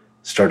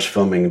 starts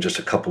filming in just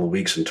a couple of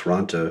weeks in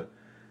Toronto.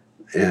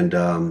 And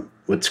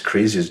what's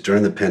crazy is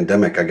during the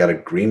pandemic, I got a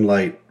green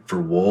light for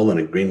Wool and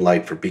a green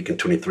light for Beacon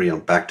 23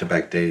 on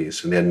back-to-back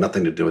days, and they had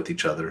nothing to do with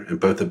each other. And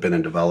both have been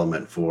in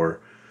development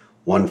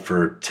one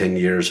for 10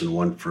 years and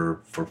one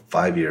for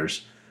 5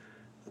 years.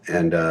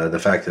 And the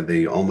fact that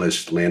they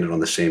almost landed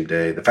on the same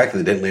day, the fact that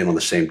they didn't land on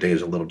the same day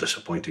is a little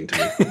disappointing to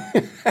me.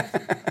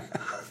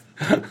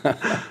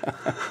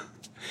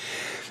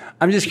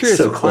 I'm just curious,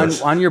 so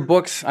on your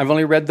books, I've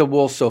only read The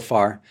Wool so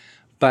far,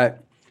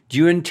 but do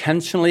you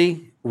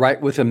intentionally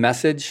write with a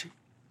message?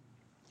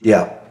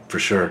 Yeah, for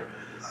sure.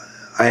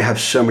 I have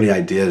so many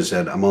ideas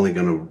that I'm only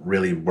going to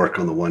really work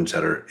on the ones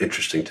that are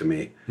interesting to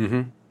me.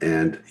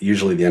 And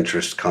usually the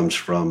interest comes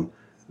from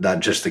not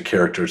just the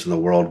characters in the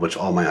world, which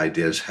all my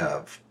ideas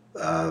have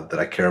that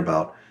I care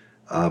about,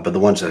 but the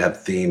ones that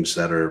have themes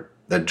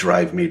that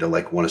drive me to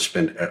like want to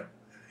spend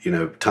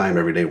time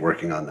every day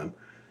working on them.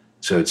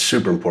 So it's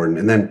super important.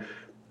 And then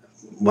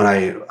when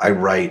I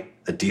write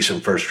a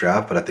decent first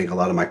draft, but I think a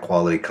lot of my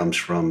quality comes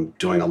from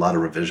doing a lot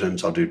of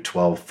revisions. I'll do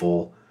 12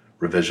 full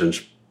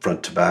revisions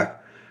front to back.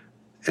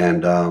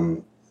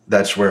 And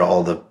that's where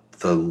all the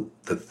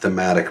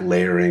thematic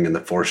layering and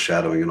the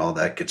foreshadowing and all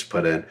that gets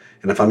put in.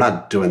 And if I'm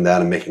not doing that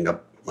and making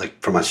up,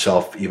 like for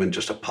myself, even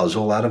just a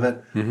puzzle out of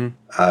it,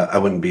 I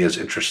wouldn't be as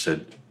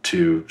interested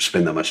to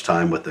spend that much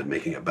time with it,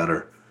 making it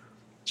better.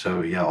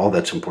 So yeah, all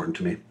that's important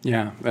to me.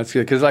 Yeah, that's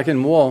good. Because like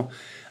in wool,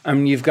 I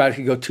mean, you've got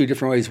to go two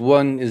different ways.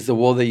 One is the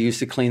wool they use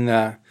to clean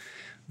the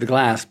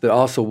glass, but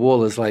also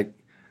wool is like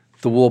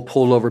the wool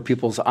pulled over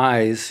people's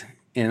eyes.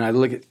 And I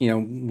look at,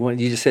 what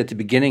you just said at the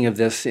beginning of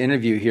this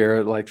interview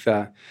here, like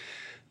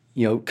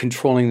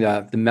controlling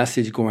the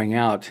message going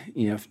out,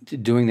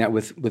 doing that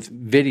with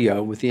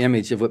video, with the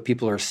image of what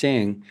people are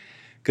seeing.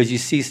 Because you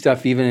see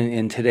stuff even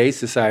in today's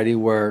society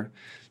where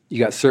you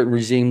got certain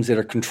regimes that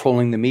are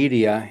controlling the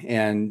media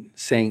and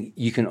saying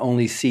you can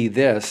only see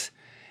this,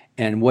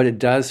 and what it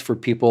does for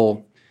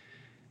people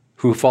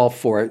who fall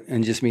for it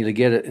and just merely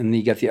get it. And then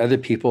you got the other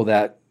people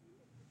that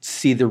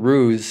see the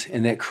ruse,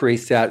 and that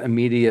creates that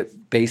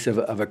immediate base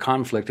of a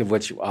conflict, of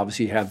which you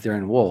obviously have there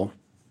in wool.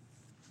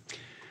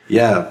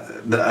 Yeah,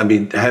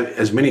 have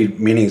as many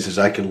meanings as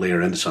I can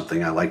layer into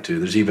something. I like to.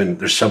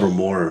 There's several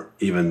more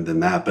even than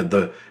that.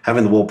 But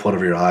having the wool pulled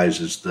over your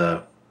eyes is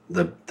the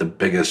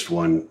biggest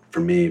one for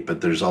me.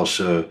 But there's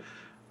also,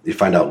 you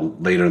find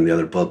out later in the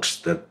other books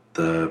that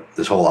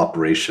this whole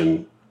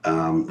operation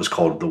was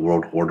called the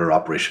World Order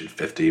Operation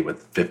 50,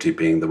 with 50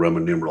 being the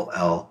Roman numeral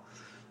L.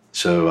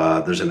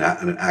 So there's an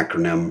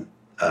acronym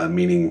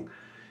meaning,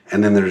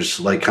 and then there's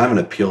like kind of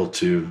an appeal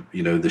to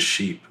the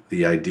sheep,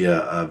 the idea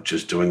of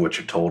just doing what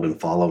you're told and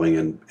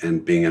following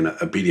and being an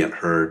obedient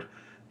herd.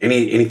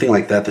 Anything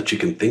like that you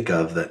can think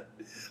of that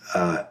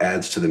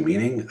adds to the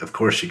meaning. Of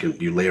course,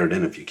 you layer it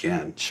in if you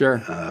can. Sure.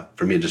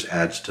 For me, it just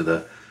adds to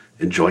the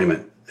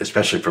enjoyment,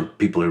 especially for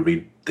people who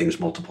read things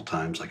multiple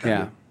times like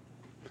I do.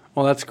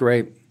 Well, that's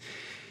great.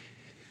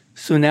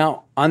 So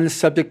now on the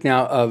subject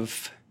now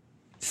of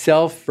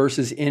self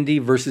versus indie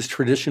versus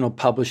traditional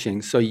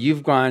publishing. So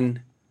you've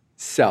gone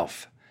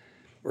self,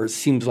 or it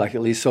seems like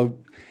at least. So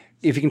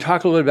if you can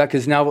talk a little bit about,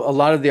 because now a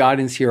lot of the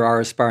audience here are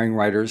aspiring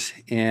writers,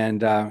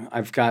 and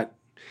I've got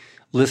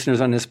listeners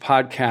on this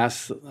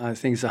podcast, I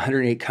think it's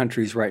 108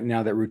 countries right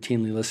now that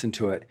routinely listen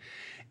to it.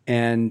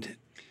 And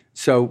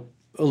so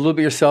a little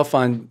bit yourself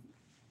on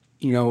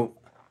your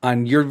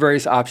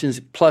various options,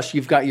 plus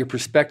you've got your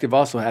perspective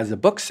also as a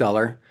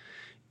bookseller,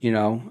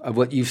 of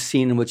what you've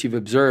seen and what you've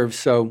observed.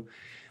 So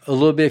a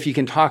little bit, if you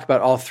can talk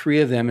about all three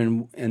of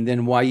them and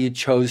then why you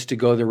chose to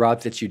go the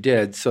route that you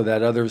did, so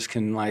that others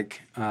can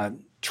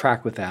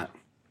track with that.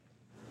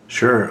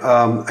 Sure.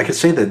 I could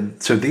say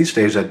that. So these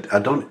days, I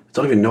don't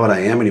even know what I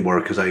am anymore,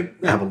 because I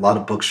have a lot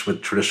of books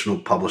with traditional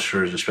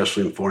publishers,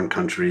 especially in foreign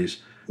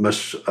countries.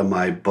 Most of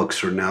my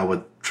books are now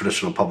with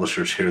traditional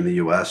publishers here in the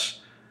U.S.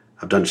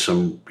 I've done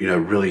some,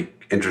 really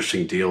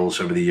interesting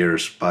deals over the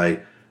years by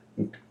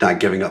not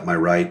giving up my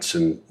rights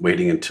and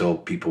waiting until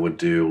people would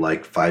do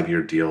like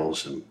 5-year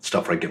deals and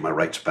stuff where I get my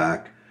rights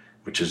back,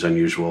 which is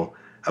unusual.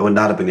 I would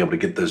not have been able to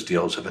get those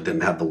deals if I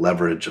didn't have the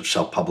leverage of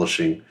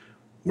self-publishing,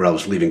 where I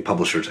was leaving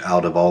publishers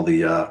out of all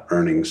the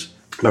earnings.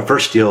 My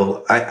first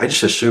deal, I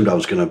just assumed I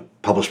was going to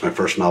publish my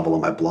first novel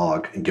on my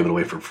blog and give it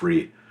away for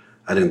free.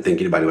 I didn't think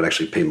anybody would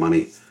actually pay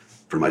money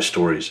for my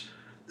stories.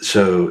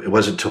 So it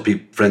wasn't until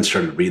friends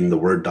started reading the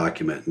Word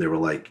document and they were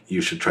like,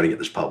 you should try to get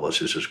this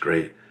published, this is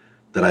great,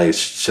 that I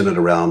sent it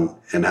around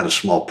and had a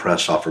small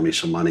press offer me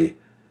some money.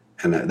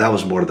 And that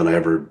was more than I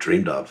ever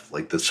dreamed of,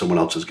 like that someone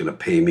else is going to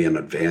pay me in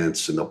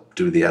advance and they'll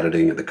do the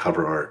editing and the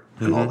cover art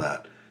and all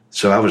that.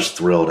 So I was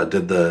thrilled. I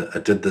did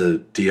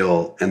the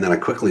deal, and then I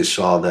quickly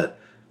saw that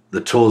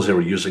the tools they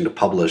were using to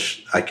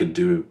publish, I could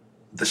do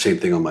the same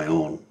thing on my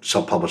own.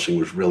 Self-publishing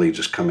was really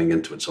just coming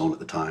into its own at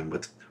the time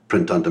with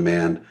print on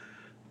demand,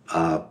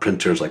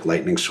 printers like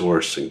Lightning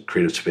Source and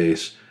Creative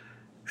Space,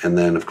 and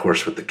then of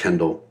course with the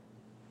Kindle,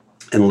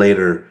 and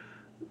later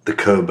the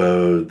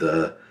Kobo,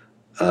 the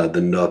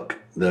Nook,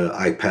 the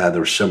iPad.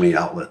 There were so many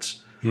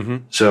outlets.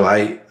 So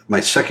my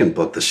second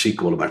book, the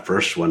sequel to my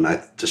first one,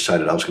 I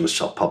decided I was going to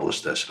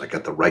self-publish this. And I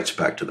got the rights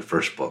back to the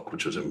first book,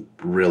 which was a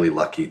really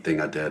lucky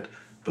thing I did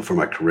before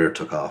my career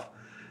took off.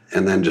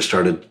 And then just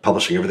started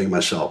publishing everything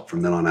myself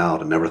from then on out,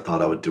 and never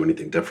thought I would do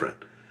anything different.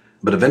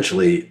 But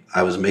eventually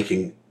I was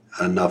making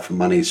enough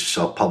money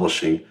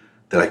self-publishing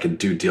that I could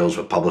do deals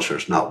with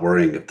publishers, not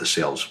worrying if the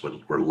sales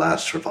were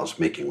less or if I was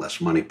making less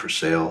money per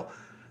sale.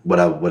 What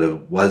I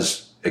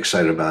was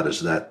excited about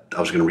is that I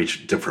was going to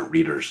reach different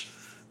readers.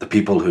 The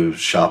people who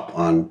shop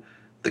on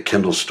the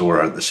Kindle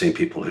store aren't the same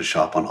people who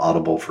shop on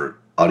Audible for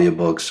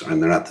audiobooks,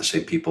 and they're not the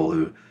same people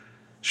who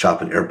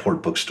shop in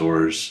airport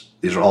bookstores.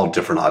 These are all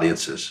different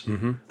audiences.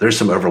 There's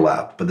some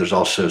overlap, but there's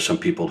also some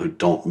people who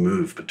don't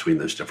move between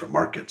those different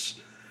markets.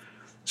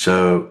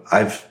 So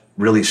I've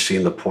really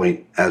seen the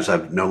point, as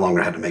I've no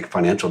longer had to make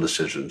financial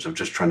decisions, of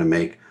just trying to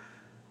make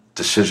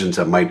decisions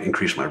that might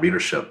increase my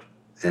readership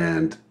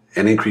and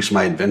increase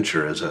my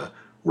adventure as a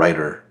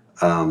writer,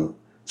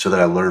 so that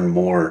I learn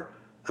more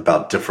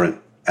about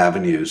different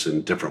avenues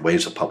and different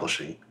ways of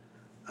publishing.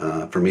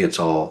 For me, it's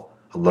all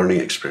a learning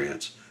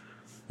experience.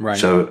 Right.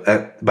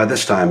 So by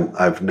this time,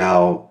 I've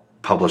now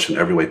published in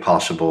every way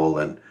possible,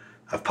 and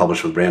I've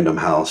published with Random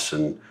House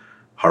and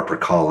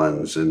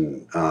HarperCollins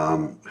and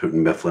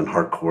Houghton Mifflin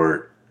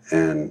Harcourt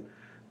and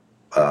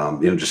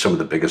just some of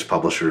the biggest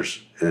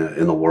publishers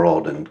in the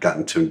world, and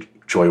gotten to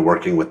enjoy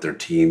working with their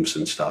teams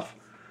and stuff.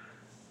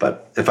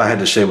 But if I had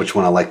to say which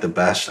one I like the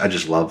best, I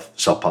just love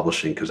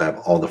self-publishing because I have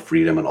all the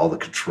freedom and all the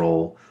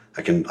control.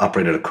 I can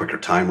operate at a quicker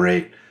time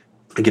rate.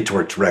 I get to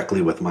work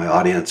directly with my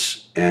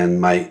audience, and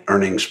my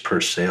earnings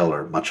per sale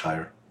are much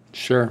higher.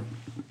 Sure.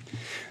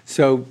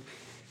 So,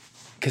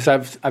 because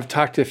I've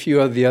talked to a few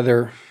of the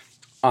other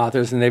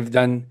authors, and they've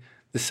done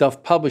the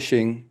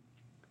self-publishing,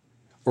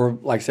 or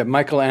like I said,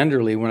 Michael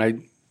Anderle, when I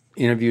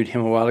interviewed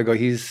him a while ago,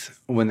 he's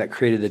the one that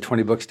created the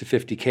 20 books to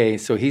 50K.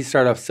 So he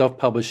started off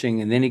self-publishing,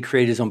 and then he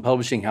created his own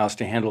publishing house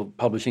to handle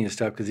publishing his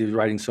stuff because he was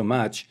writing so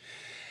much.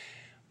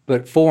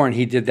 But foreign,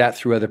 he did that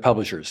through other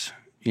publishers.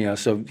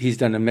 So he's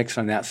done a mix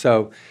on that.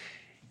 So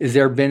has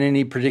there been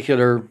any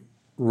particular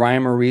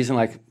rhyme or reason,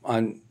 like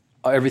on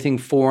everything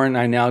foreign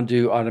I now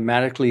do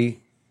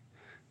automatically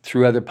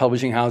through other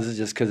publishing houses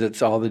just because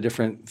it's all the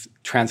different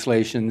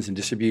translations and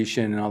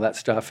distribution and all that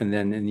stuff, and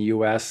then in the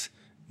U.S.,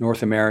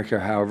 North America,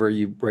 however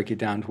you break it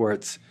down to where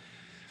it's,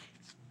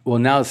 well,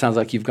 now it sounds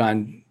like you've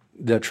gone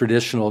the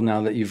traditional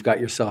now that you've got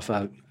yourself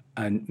a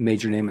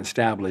major name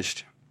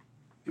established.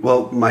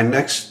 Well, my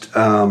next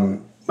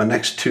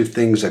two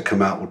things that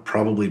come out would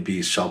probably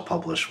be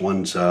self-published.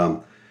 One's, I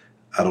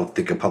don't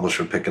think a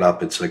publisher would pick it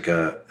up. It's like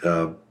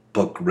a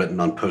book written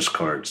on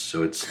postcards.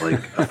 So it's like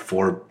a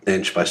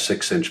 4-inch by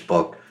 6-inch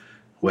book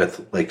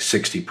with like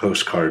 60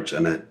 postcards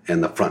in it,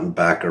 and the front and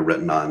back are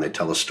written on. They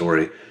tell a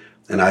story.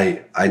 And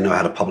I know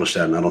how to publish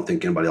that, and I don't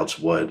think anybody else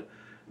would.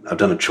 I've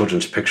done a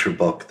children's picture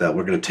book that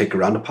we're going to take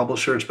around to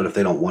publishers, but if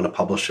they don't want to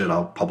publish it,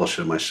 I'll publish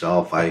it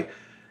myself. I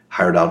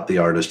hired out the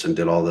artist and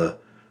did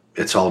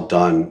it's all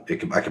done.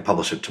 I could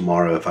publish it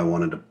tomorrow if I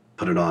wanted to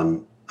put it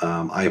on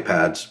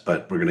iPads,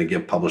 but we're going to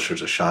give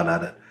publishers a shot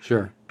at it.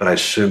 Sure. But I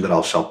assume that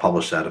I'll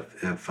self-publish that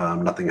if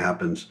nothing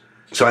happens.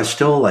 So I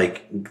still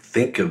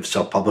think of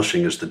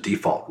self-publishing as the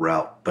default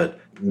route, but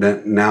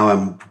now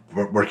I'm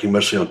working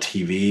mostly on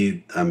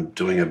TV. I'm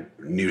doing a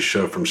new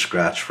show from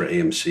scratch for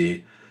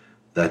AMC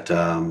that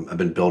I've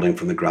been building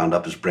from the ground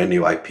up. It's brand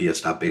new IP.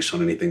 It's not based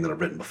on anything that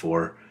I've written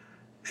before.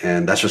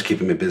 And that's just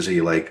keeping me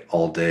busy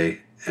all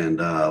day, and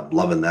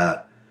loving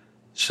that.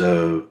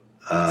 So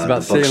it's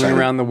about sailing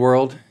around the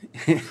world.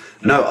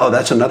 No,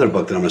 that's another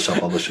book that I'm going to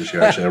self-publish this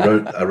year.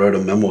 Actually, I wrote a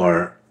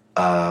memoir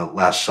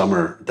last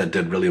summer that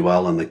did really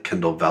well in the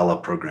Kindle Vella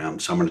program.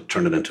 So I'm going to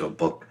turn it into a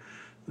book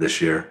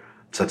this year.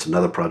 So that's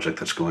another project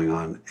that's going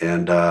on.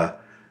 And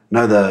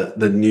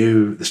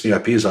this new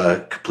IP is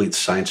a complete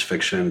science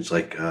fiction. It's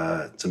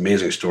it's an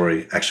amazing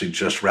story. Actually,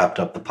 just wrapped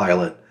up the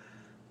pilot.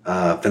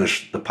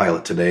 Finished the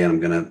pilot today, and I'm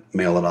going to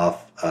mail it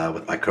off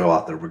with my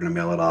co-author. We're going to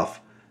mail it off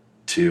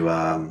to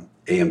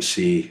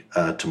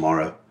AMC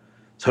tomorrow.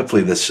 So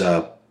hopefully this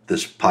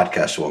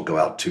podcast won't go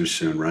out too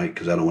soon, right?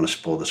 Because I don't want to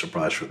spoil the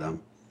surprise for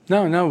them.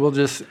 No, we'll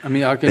just. I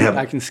mean, I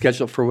can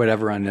schedule for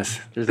whatever on this.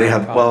 They'll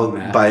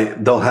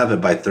have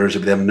it by Thursday,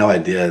 but they have no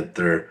idea.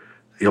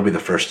 You'll be the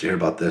first to hear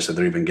about this, and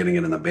they're even getting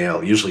it in the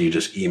mail. Usually, you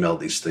just email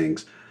these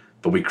things,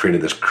 but we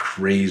created this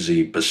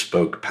crazy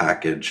bespoke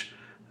package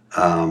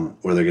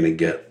where they're going to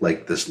get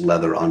this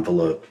leather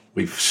envelope.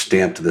 We've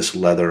stamped this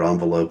leather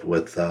envelope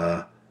with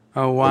the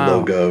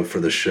logo for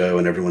the show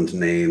and everyone's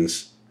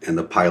names, and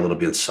the pilot will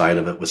be inside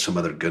of it with some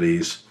other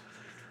goodies.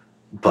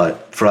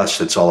 But for us,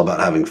 it's all about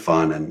having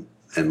fun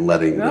and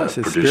letting the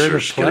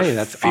producers get a feel.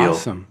 That's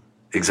awesome.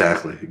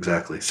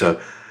 Exactly.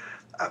 So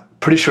I'm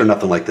pretty sure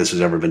nothing like this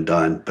has ever been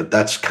done, but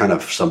that's kind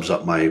of sums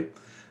up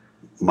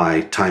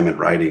my time in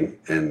writing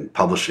and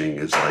publishing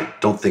is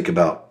don't think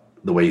about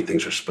the way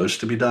things are supposed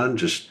to be done,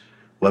 just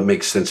what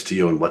makes sense to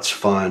you and what's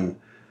fun,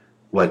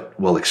 what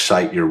will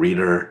excite your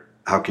reader,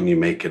 how can you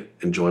make it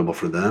enjoyable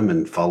for them,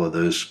 and follow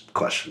those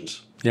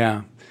questions.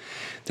 Yeah.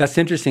 That's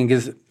interesting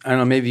because, I don't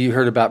know, maybe you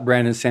heard about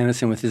Brandon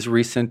Sanderson with his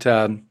recent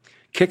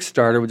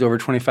Kickstarter with over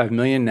 25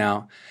 million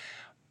now.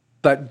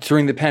 But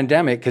during the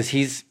pandemic, because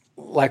he's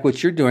like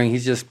what you're doing,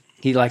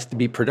 he likes to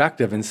be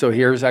productive. And so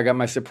I got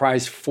my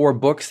surprise 4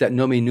 books that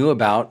nobody knew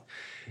about.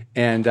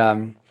 And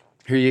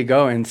here you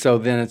go. And so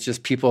then it's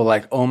just people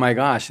oh my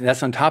gosh, and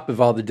that's on top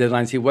of all the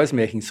deadlines he was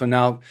making. So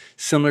now,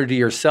 similar to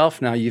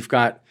yourself, now you've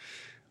got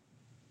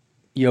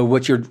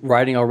what you're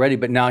writing already,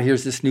 but now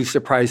here's this new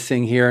surprise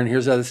thing here, and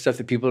here's other stuff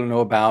that people don't know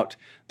about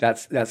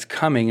that's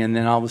coming, and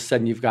then all of a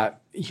sudden you've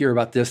got hear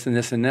about this and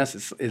this and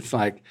this.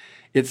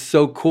 It's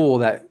so cool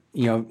that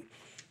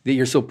that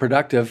you're so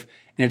productive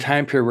in a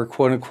time period where,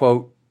 quote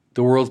unquote,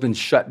 the world's been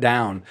shut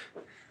down.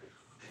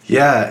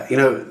 Yeah,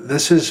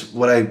 this is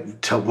what I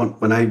tell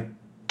when I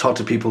talk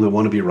to people who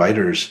want to be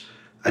writers.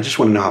 I just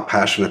want to know how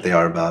passionate they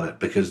are about it,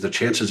 because the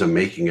chances of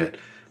making it,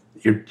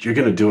 you're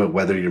going to do it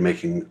whether you're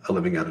making a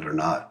living at it or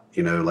not.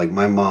 Like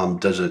my mom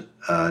doesn't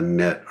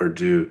knit or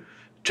do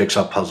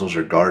jigsaw puzzles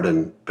or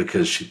garden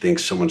because she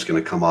thinks someone's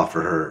going to come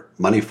offer her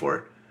money for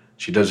it.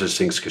 She does those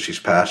things because she's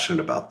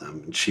passionate about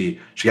them. And she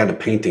got into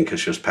painting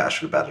because she was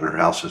passionate about it, and her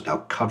house is now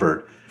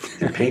covered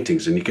in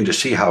paintings. And you can just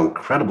see how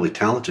incredibly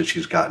talented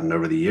she's gotten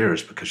over the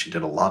years because she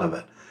did a lot of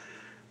it.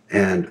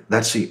 And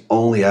that's the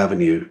only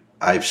avenue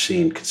I've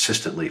seen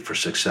consistently for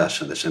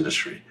success in this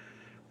industry,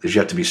 is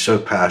you have to be so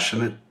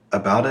passionate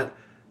about it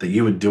that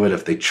you would do it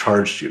if they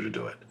charged you to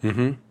do it.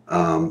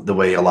 Mm-hmm. The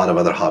way a lot of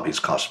other hobbies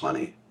cost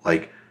money.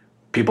 Like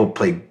people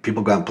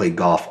go out and play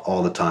golf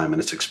all the time,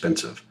 and it's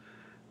expensive,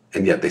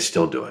 and yet they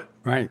still do it.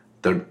 Right.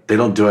 They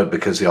don't do it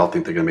because they all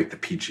think they're going to make the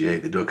PGA.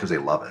 They do it because they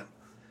love it.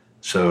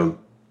 So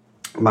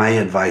my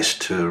advice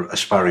to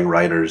aspiring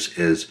writers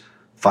is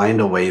find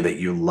a way that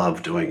you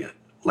love doing it.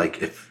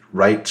 Like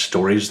write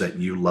stories that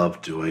you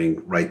love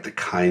doing, write the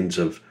kind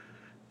of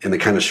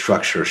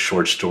structure,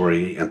 short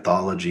story,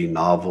 anthology,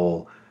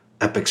 novel,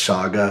 epic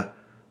saga.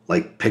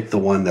 Like pick the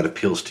one that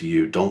appeals to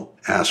you. Don't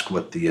ask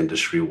what the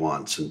industry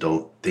wants, and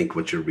don't think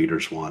what your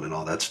readers want and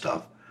all that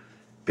stuff.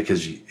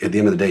 Because at the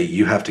end of the day,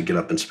 you have to get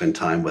up and spend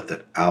time with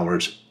it,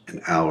 hours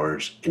and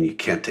hours, and you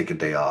can't take a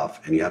day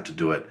off, and you have to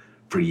do it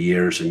for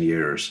years and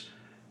years.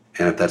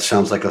 And if that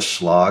sounds like a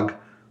slog,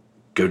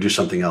 go do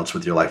something else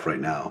with your life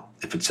right now.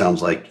 If it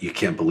sounds like you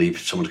can't believe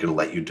someone's going to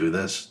let you do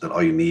this, that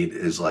all you need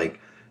is like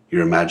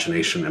your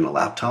imagination and a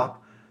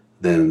laptop,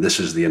 then this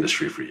is the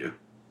industry for you.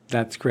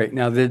 That's great.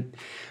 Now,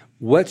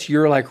 what's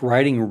your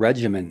writing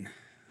regimen?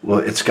 Well,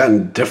 it's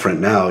gotten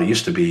different now. It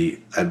used to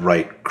be I'd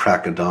write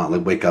crack of dawn,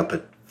 like wake up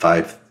at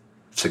 5,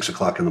 6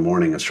 o'clock in the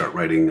morning and start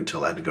writing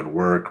until I had to go to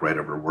work, write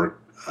over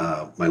work,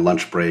 my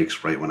lunch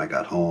breaks, write when I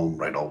got home,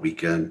 write all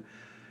weekend.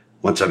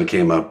 Once I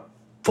became a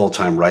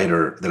full-time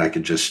writer, then I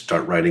could just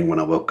start writing when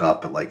I woke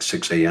up at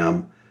 6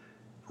 a.m.,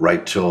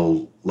 write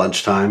till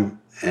lunchtime,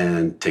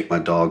 and take my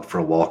dog for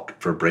a walk,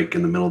 for a break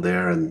in the middle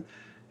there, and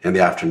in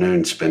the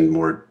afternoon spend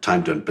more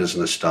time doing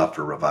business stuff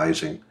or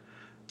revising.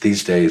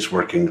 These days,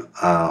 working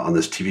on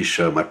this TV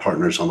show, my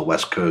partner's on the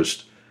West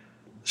Coast,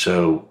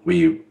 so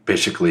we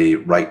basically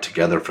write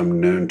together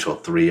from noon till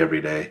 3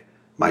 every day,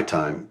 my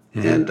time,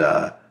 mm-hmm.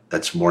 and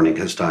that's morning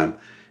his time.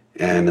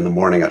 And in the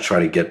morning, I try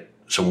to get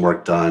some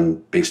work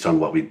done based on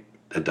what we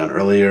had done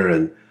earlier,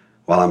 and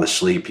while I'm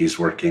asleep, he's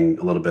working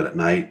a little bit at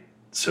night,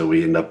 so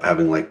we end up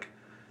having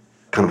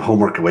kind of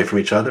homework away from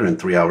each other and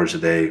 3 hours a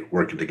day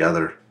working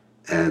together.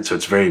 And so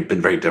it's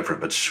been very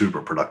different, but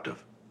super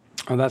productive.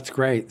 Oh, that's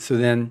great. So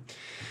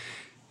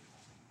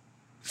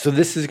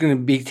this is going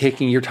to be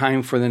taking your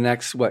time for the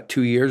next,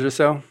 2 years or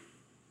so?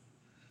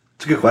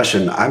 It's a good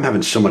question. I'm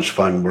having so much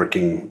fun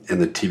working in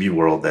the TV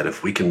world that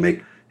if we can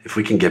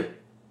get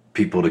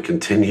people to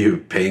continue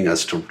paying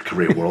us to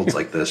create worlds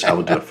like this, I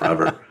will do it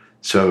forever.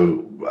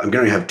 So I'm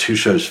going to have 2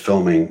 shows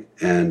filming,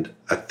 and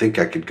I think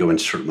I could go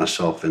insert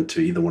myself into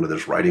either one of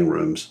those writing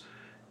rooms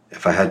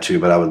if I had to,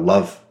 but I would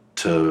love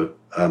to,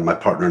 my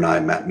partner and I,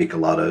 Matt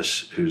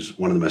Mikalatos, who's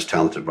one of the most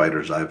talented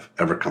writers I've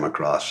ever come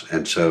across.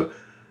 And so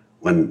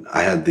when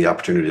I had the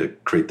opportunity to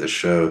create this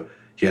show,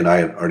 he and I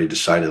had already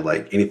decided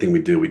anything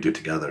we do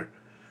together.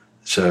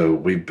 So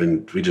we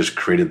just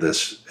created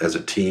this as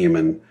a team,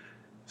 and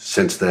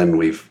since then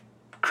we've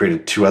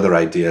created 2 other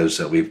ideas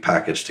that we've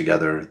packaged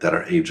together that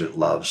our agent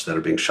loves, that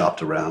are being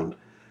shopped around.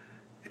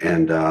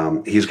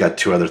 And he's got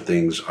 2 other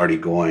things already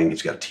going.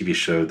 He's got a TV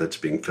show that's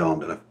being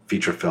filmed and a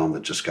feature film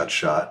that just got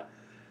shot.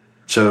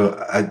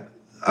 So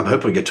I'm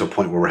hoping we get to a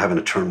point where we're having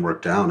to turn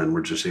work down and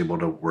we're just able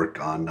to work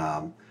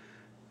on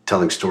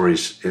telling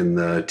stories in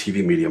the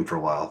TV medium for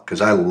a while,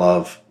 because I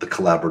love the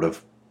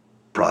collaborative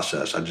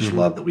process. I just mm-hmm.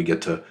 love that we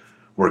get to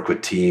work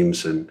with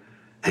teams and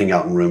hang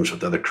out in rooms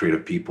with other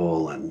creative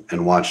people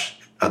and watch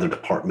other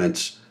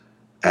departments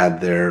add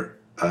their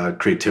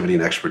creativity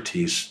and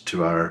expertise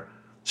to our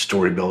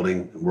story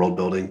building, world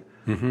building.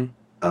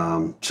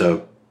 Mm-hmm.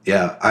 So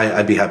yeah,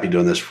 I'd be happy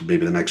doing this for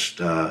maybe the next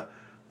 4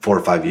 or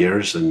 5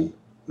 years, and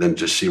then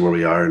just see where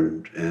we are.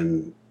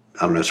 And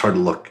I don't know, it's hard to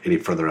look any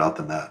further out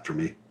than that for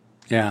me.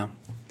 Yeah.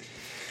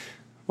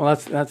 Well,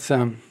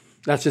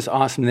 that's just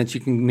awesome that you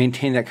can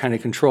maintain that kind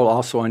of control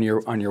also on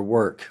your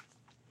work.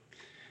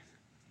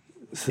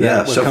 So yeah,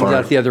 what so comes far,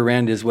 out the other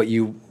end is what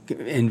you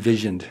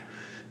envisioned.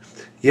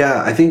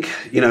 Yeah, I think,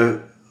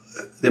 the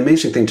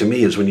amazing thing to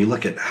me is when you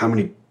look at how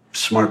many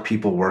smart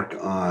people work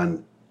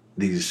on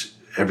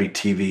every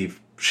TV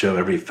show,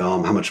 every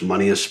film, how much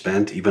money is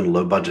spent, even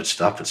low budget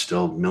stuff, it's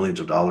still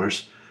millions of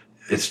dollars.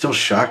 It's still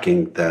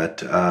shocking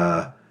that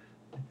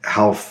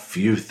how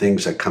few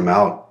things that come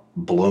out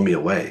blow me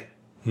away.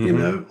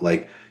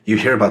 Mm-hmm. You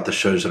hear about the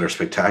shows that are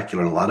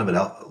spectacular, and a lot of it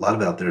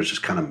out there is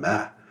just kind of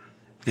meh.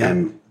 Yeah.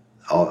 And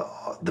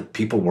the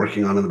people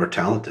working on them are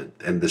talented,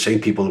 and the same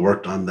people who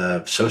worked on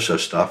the so-so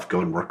stuff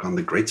go and work on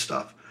the great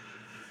stuff.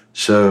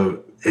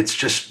 So it's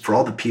just for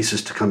all the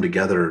pieces to come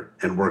together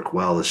and work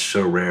well is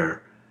so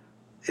rare.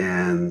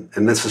 And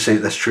that's the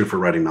same. That's true for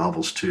writing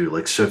novels too.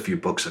 Like so few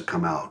books that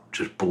come out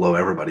just blow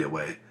everybody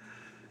away.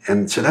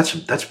 And so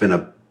that's been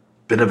a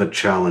bit of a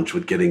challenge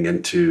with getting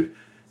into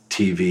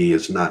TV,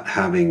 is not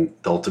having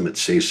the ultimate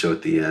say so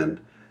at the end,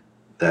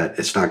 that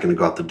it's not going to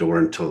go out the door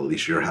until at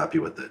least you're happy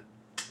with it.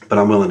 But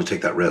I'm willing to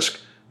take that risk.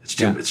 It's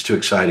too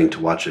exciting to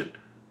watch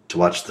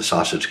the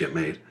sausage get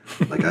made.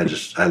 Like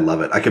I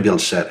love it. I could be on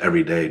set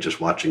every day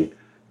just watching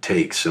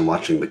takes and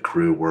watching the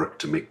crew work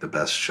to make the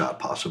best shot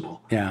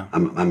possible. Yeah.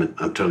 I'm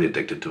totally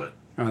addicted to it.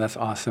 Oh, that's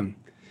awesome.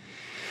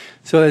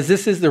 So as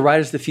this is the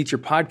Writers of the Future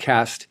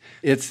podcast,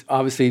 it's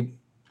obviously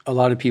a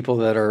lot of people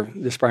that are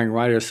aspiring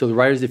writers. So the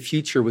Writers of the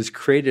Future was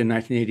created in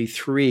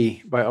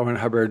 1983 by L. Ron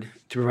Hubbard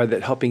to provide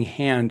that helping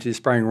hand to the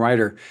aspiring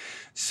writer.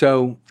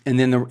 So, and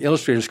then the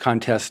Illustrators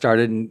Contest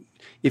started. And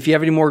if you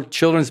have any more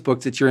children's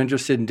books that you're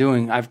interested in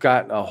doing, I've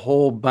got a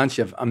whole bunch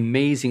of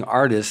amazing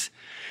artists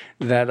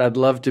that I'd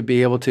love to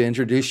be able to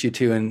introduce you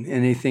to in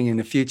anything in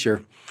the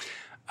future.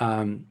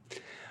 But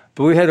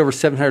we had over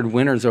 700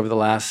 winners over the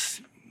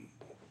last,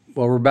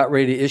 well, we're about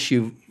ready to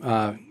issue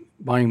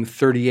volume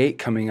 38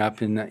 coming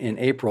up in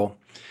April.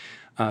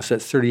 So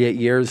that's 38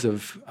 years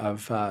of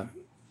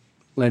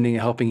lending a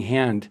helping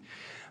hand.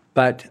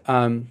 But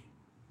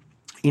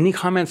any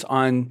comments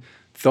on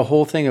the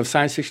whole thing of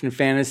science fiction and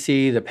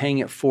fantasy, the paying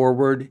it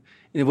forward,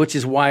 which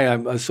is why I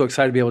was so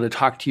excited to be able to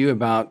talk to you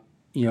about,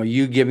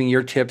 you giving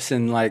your tips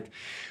and like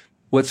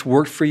what's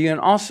worked for you, and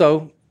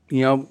also,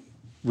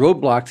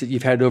 roadblocks that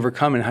you've had to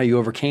overcome and how you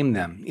overcame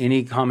them.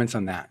 Any comments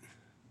on that?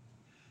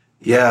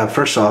 Yeah,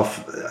 first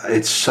off,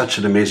 it's such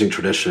an amazing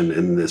tradition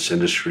in this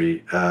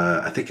industry.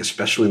 I think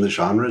especially in the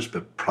genres,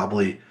 but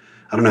probably,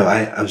 I don't know,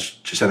 I was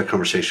just had a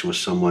conversation with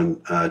someone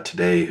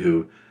today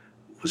who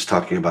was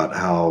talking about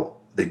how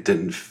they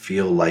didn't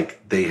feel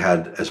like they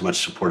had as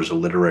much support as a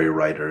literary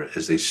writer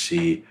as they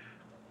see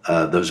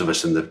those of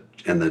us in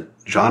the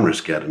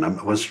genres get.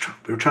 And we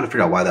were trying to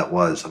figure out why that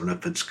was. I don't know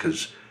if it's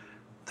because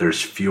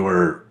there's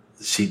fewer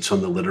seats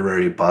on the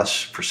literary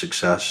bus for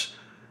success,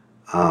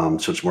 so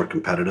it's more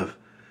competitive.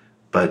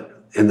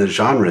 But in the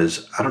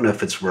genres, I don't know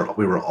if it's where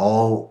we were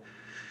all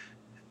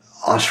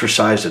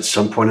ostracized at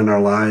some point in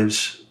our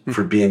lives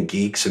for being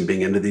geeks and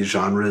being into these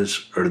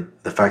genres, or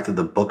the fact that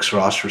the books are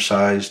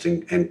ostracized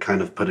and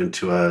kind of put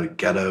into a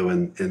ghetto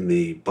in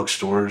the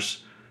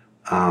bookstores.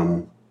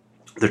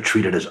 They're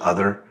treated as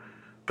other,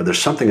 but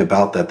there's something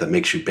about that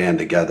makes you band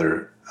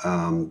together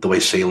the way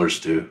sailors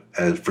do,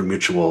 for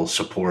mutual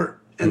support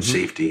and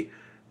safety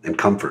and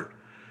comfort.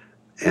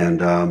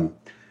 And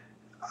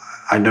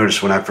I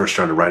noticed when I first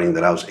started writing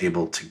that I was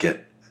able to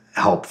get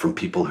help from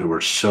people who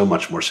were so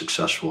much more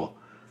successful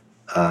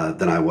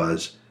than I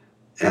was.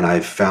 And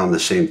I found the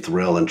same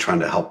thrill in trying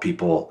to help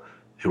people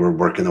who are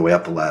working their way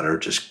up the ladder.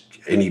 Just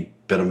any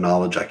bit of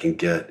knowledge I can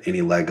get,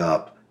 any leg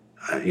up.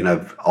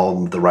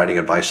 All the writing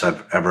advice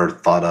I've ever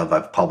thought of,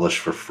 I've published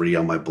for free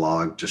on my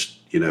blog. Just,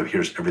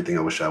 here's everything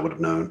I wish I would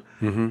have known.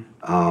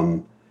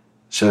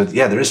 So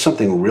yeah, there is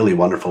something really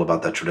wonderful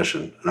about that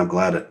tradition, and I'm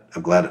glad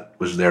it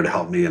was there to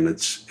help me. And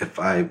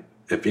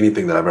if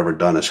anything that I've ever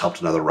done has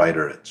helped another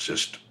writer, it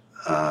just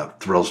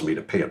thrills me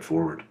to pay it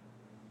forward.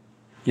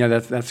 Yeah,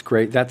 that's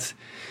great. That's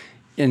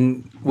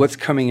in what's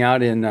coming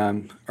out in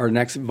our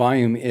next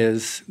volume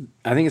is,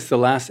 I think it's the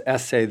last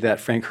essay that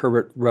Frank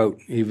Herbert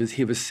wrote. He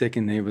was sick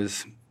and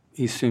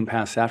he soon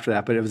passed after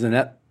that, but it was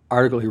an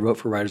article he wrote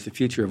for Writers of the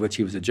Future, of which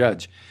he was a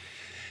judge.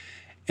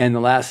 And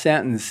the last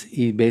sentence,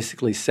 he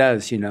basically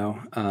says,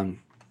 when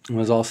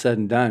it's all said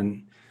and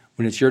done,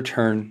 when it's your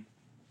turn,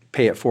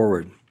 pay it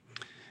forward.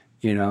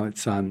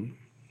 It's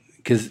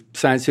because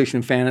science fiction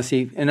and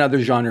fantasy and other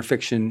genre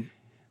fiction,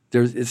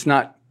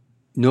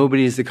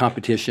 nobody is the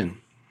competition.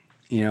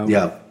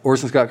 Yeah.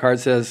 Orson Scott Card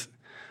says,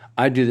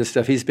 I do this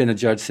stuff. He's been a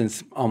judge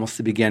since almost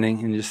the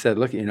beginning, and just said,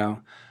 look,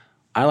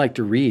 I like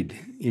to read,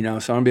 so I'm going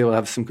to be able to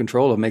have some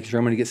control of making sure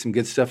I'm going to get some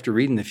good stuff to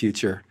read in the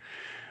future.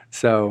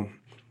 So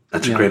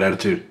that's a great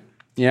attitude.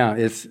 Yeah,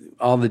 it's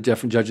all the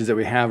different judges that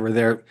we have are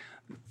there.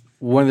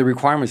 One of the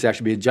requirements to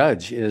actually be a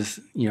judge is,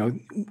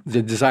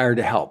 the desire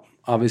to help.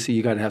 Obviously,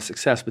 you got to have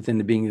success, but then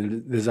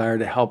the desire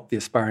to help the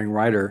aspiring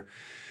writer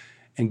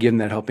and give them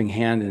that helping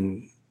hand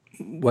and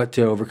what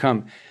to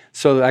overcome.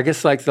 So I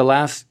guess like the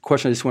last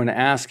question I just want to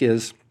ask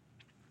is,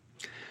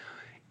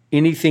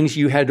 any things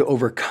you had to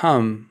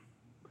overcome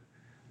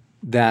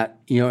that,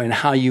 and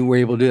how you were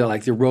able to do that,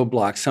 like the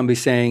roadblocks, somebody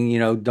saying,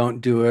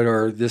 don't do it,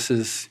 or this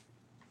is,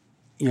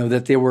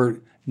 that they were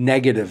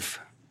negative,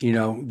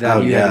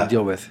 that you had to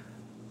deal with?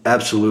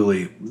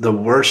 Absolutely. The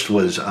worst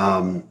was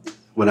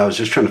when I was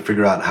just trying to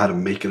figure out how to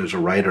make it as a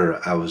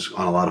writer. I was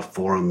on a lot of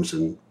forums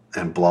and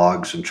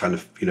blogs and trying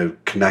to,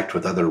 connect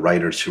with other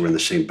writers who were in the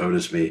same boat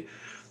as me,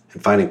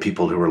 and finding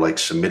people who were like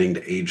submitting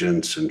to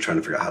agents and trying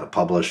to figure out how to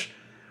publish.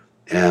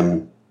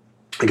 And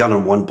I got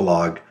on one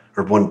blog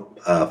or one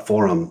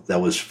forum that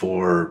was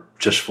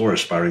just for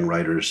aspiring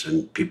writers,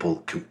 and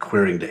people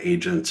querying to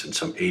agents, and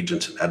some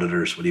agents and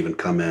editors would even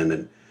come in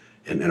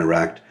and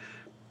interact.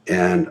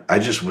 And I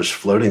just was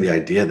floating the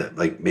idea that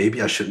like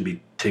maybe I shouldn't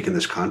be taking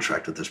this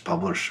contract with this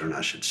publisher and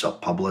I should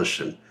self-publish,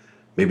 and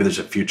maybe there's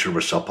a future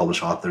where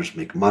self-published authors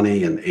make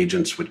money and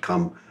agents would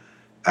come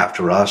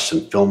after us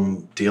and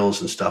film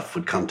deals and stuff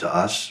would come to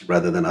us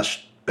rather than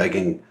us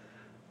begging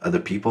other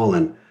people.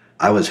 And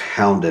I was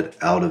hounded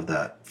out of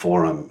that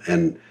forum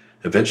and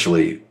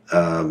eventually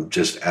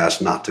just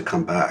asked not to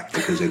come back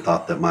because they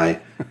thought that my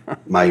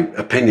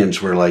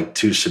opinions were like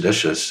too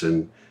seditious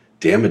and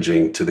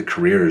damaging to the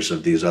careers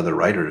of these other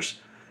writers.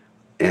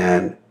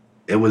 And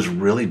it was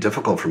really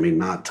difficult for me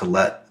not to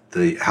let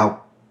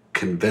how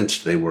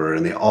convinced they were,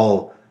 and they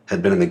all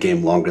had been in the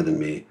game longer than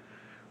me,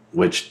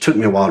 which took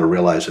me a while to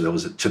realize that it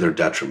was to their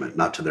detriment,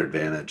 not to their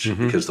advantage,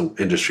 because the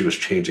industry was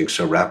changing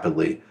so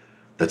rapidly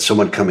that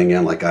someone coming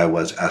in like I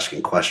was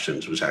asking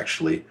questions was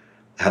actually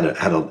had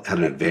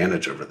an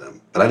advantage over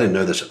them. But I didn't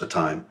know this at the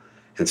time.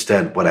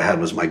 Instead, what I had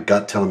was my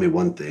gut telling me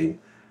one thing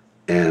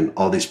and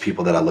all these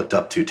people that I looked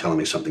up to telling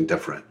me something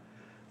different.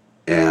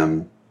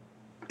 And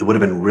it would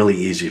have been really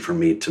easy for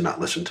me to not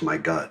listen to my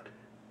gut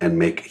and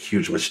make a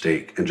huge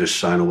mistake and just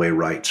sign away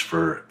rights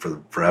for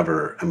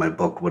forever. And my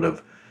books would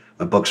have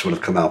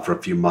come out for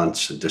a few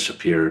months and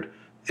disappeared.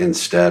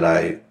 Instead,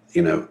 I,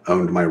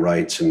 owned my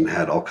rights and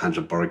had all kinds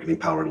of bargaining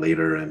power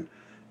later. And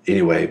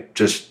anyway,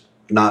 just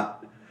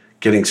not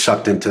getting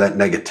sucked into that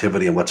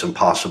negativity and what's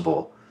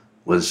impossible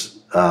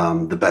was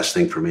the best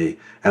thing for me.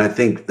 And I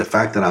think the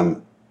fact that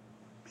I'm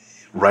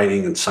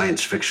writing in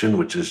science fiction,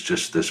 which is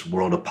just this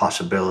world of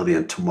possibility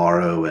and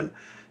tomorrow and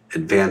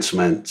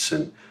advancements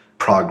and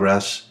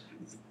progress,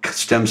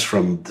 stems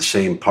from the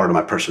same part of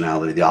my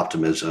personality, the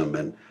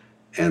optimism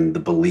and the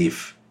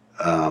belief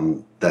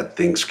that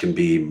things can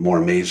be more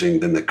amazing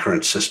than the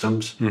current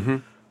systems. Mm-hmm.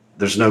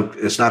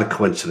 It's not a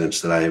coincidence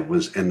that I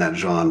was in that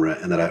genre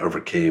and that I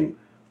overcame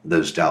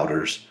those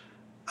doubters.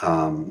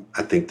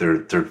 I think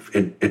they're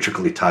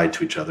intricately tied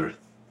to each other.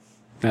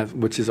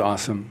 Which is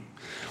awesome.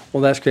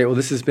 Well, that's great. Well,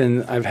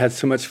 I've had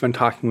so much fun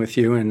talking with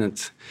you, and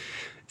it's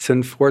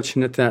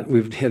unfortunate that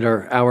we've hit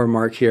our hour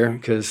mark here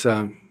because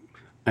I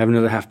have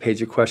another half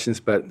page of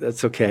questions, but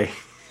that's okay.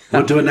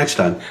 We'll do it next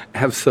time.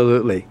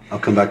 Absolutely. I'll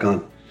come back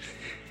on.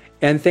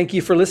 And thank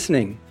you for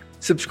listening.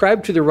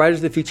 Subscribe to the Writers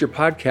of the Future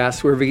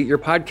podcast wherever you get your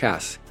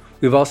podcasts.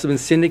 We've also been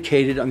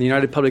syndicated on the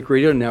United Public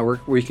Radio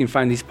Network, where you can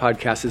find these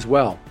podcasts as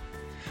well.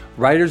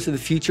 Writers of the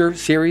Future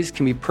series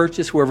can be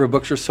purchased wherever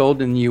books are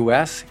sold in the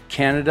US,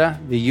 Canada,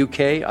 the UK,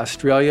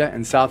 Australia,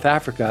 and South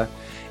Africa,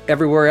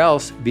 everywhere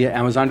else via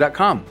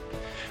Amazon.com.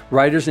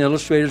 Writers and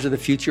Illustrators of the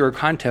Future are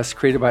contests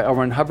created by L.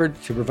 Ron Hubbard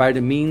to provide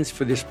a means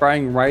for the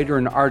aspiring writer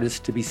and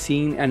artist to be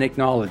seen and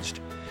acknowledged.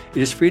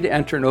 It is free to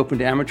enter and open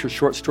to amateur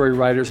short story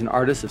writers and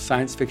artists of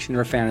science fiction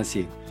or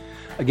fantasy.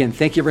 Again,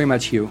 thank you very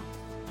much, Hugh.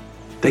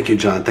 Thank you,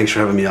 John. Thanks for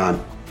having me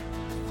on.